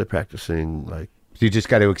anger. They're practicing like... So you just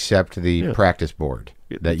got to accept the practice board.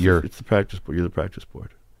 It's the practice board. You're the practice board.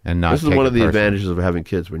 And not This is one of the advantages of having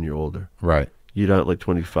kids when you're older. Right. You're not like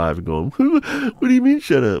 25 and going, "What do you mean,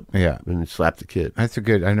 shut up?" Yeah. And you slap the kid. That's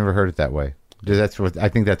I never heard it that way. I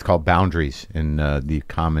think that's called boundaries in the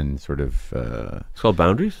common sort of... it's called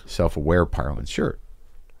boundaries? Self-aware parlance. Sure.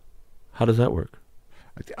 How does that work?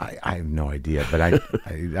 I have no idea, but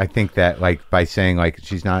I think that like by saying like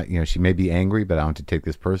she's not, you know, she may be angry, but I don't have to take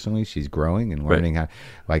this personally. She's growing and learning how,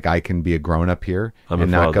 like I can be a grown up here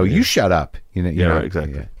and not go, you shut up. You know, Right,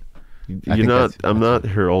 exactly. Yeah. You're not. I'm not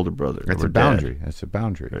her older brother. That's or a boundary. dad. That's a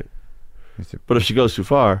boundary. Right. But if she goes too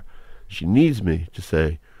far, she needs me to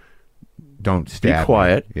say, don't stab. Be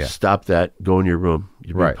quiet. Yeah. Stop that. Go in your room.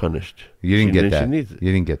 You're being punished. You didn't get that. She needs it.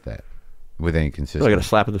 You didn't get that with any consistency. So I got a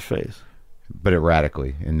slap in the face. But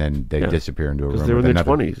erratically, and then they disappear into a room. Because they were in their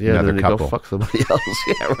 20s. Yeah, and then they couple. go fuck somebody else.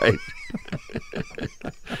 Yeah,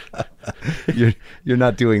 right. You're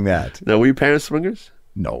not doing that. Now, were you parents swingers?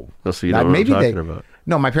 No. Oh, so you know what I'm talking about.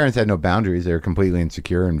 No, my parents had no boundaries. They were completely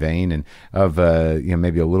insecure and vain, and of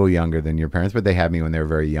maybe a little younger than your parents, but they had me when they were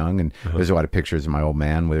very young. And there's a lot of pictures of my old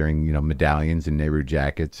man wearing medallions and Nehru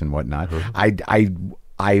jackets and whatnot.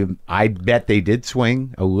 I bet they did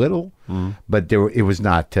swing a little, but it was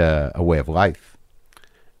not a way of life.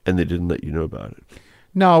 And they didn't let you know about it.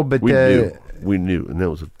 No, but we knew, and that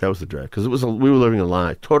was the drag because we were living a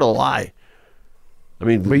lie, total lie. I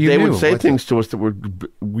mean, they would say things to us that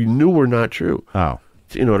we knew were not true. Oh,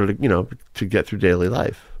 in order to get through daily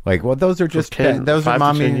life. Like, well, those are just those are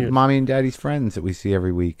mommy and daddy's friends that we see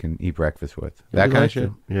every week and eat breakfast with. That kind of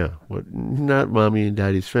shit. Yeah, not mommy and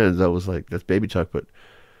daddy's friends. That was like that's baby talk, but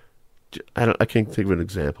I can't think of an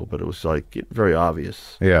example. But it was like very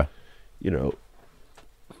obvious. Yeah, Well,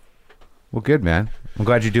 good, man. I'm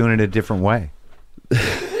glad you're doing it a different way. But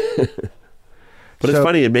it's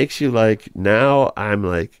funny. It makes you like now. I'm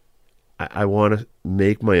like, I want to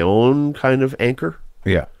make my own kind of anchor.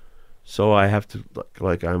 Yeah. So I have to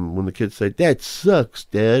when the kids say, "That sucks,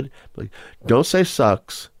 Dad," I'm like, don't say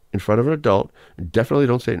 "sucks" in front of an adult, and definitely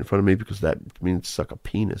don't say it in front of me because that means suck a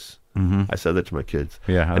penis. Mm-hmm. I said that to my kids.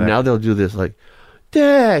 Yeah. And now they'll do this like,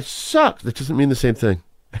 "Dad sucks." That doesn't mean the same thing.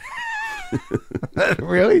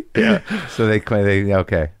 Really? Yeah. So they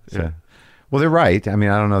okay. So. Yeah. Well, they're right. I mean,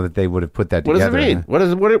 I don't know that they would have put that together. What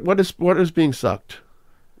does it mean? What is being sucked?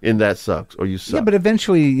 In that sucks, or you suck. Yeah, but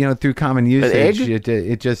eventually, through common usage,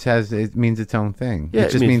 it just means its own thing. Yeah, it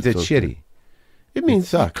just means it's shitty. It means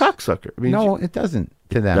sucks. Cocksucker. No, it doesn't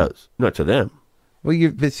to them. It does. Not to them.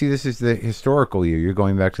 Well, but see, this is the historical you. You're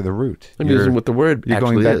going back to the root. I'm using what the word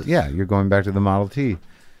actually is. Yeah, you're going back to the Model T.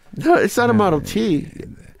 No, it's not a Model T.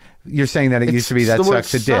 You're saying that it used to be that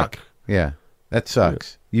sucks a suck. dick. Yeah, that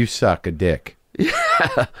sucks. Yeah. You suck a dick.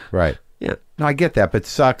 Yeah. Right. Yeah. No, I get that, but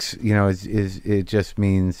sucks, is it just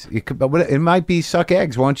means it could, but it might be suck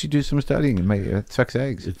eggs. Why don't you do some studying? It sucks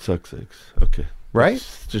eggs. It sucks eggs. Okay. Right?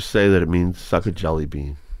 Just say that it means suck a jelly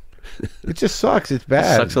bean. It just sucks. It's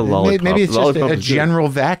bad. It sucks a lollipop. Maybe it's just a general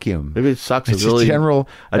vacuum. Maybe it sucks a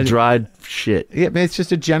dried shit. Yeah, it's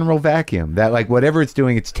just a general vacuum that like whatever it's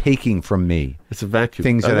doing, it's taking from me. It's a vacuum.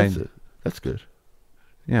 Things that's good.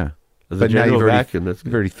 Yeah. But now you've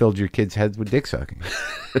already filled your kids' heads with dick sucking.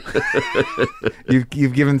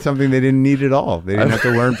 You've given something they didn't need at all. They didn't have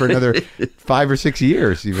to learn for another 5 or 6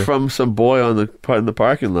 years. From some boy in the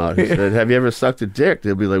parking lot who said, "Have you ever sucked a dick?"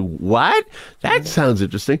 They'll be like, "What? That sounds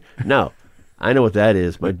interesting." No, I know what that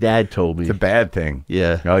is. My dad told me. It's a bad thing.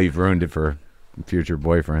 Yeah. Oh, you've ruined it for future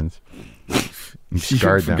boyfriends.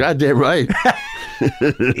 You're goddamn right.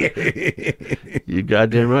 You're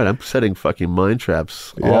goddamn right. I'm setting fucking mind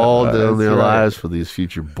traps all down their lives for these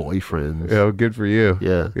future boyfriends. Yeah, good for you.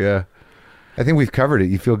 Yeah. Yeah. I think we've covered it.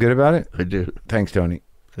 You feel good about it? I do. Thanks, Tony.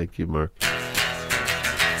 Thank you, Marc.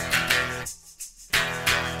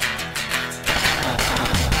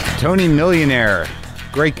 Tony Millionaire.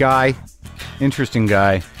 Great guy. Interesting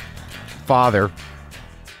guy. Father.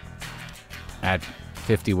 At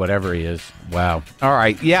 50, whatever he is. Wow. All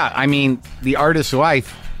right. Yeah, I mean, the artist's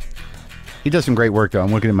life. He does some great work, though.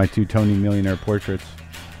 I'm looking at my 2 Tony Millionaire portraits.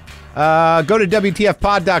 Go to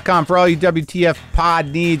WTFpod.com for all your WTF pod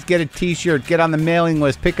needs. Get a t-shirt. Get on the mailing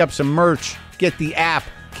list. Pick up some merch. Get the app.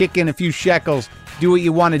 Kick in a few shekels. Do what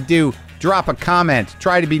you want to do. Drop a comment.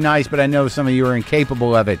 Try to be nice, but I know some of you are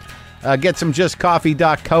incapable of it. Get some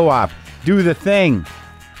justcoffee.coop. Do the thing.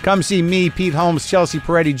 Come see me, Pete Holmes, Chelsea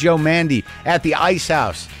Peretti, Joe Mandy at the Ice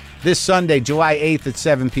House this Sunday, July 8th at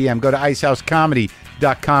 7 p.m. Go to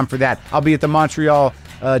icehousecomedy.com for that. I'll be at the Montreal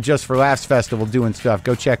Just for Laughs Festival doing stuff.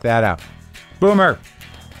 Go check that out. Boomer,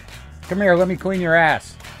 come here. Let me clean your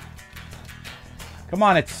ass. Come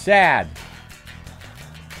on, it's sad.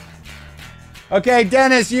 Okay,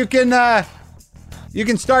 Dennis, you can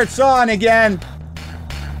start sawing again.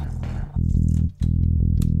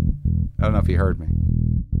 I don't know if you heard me.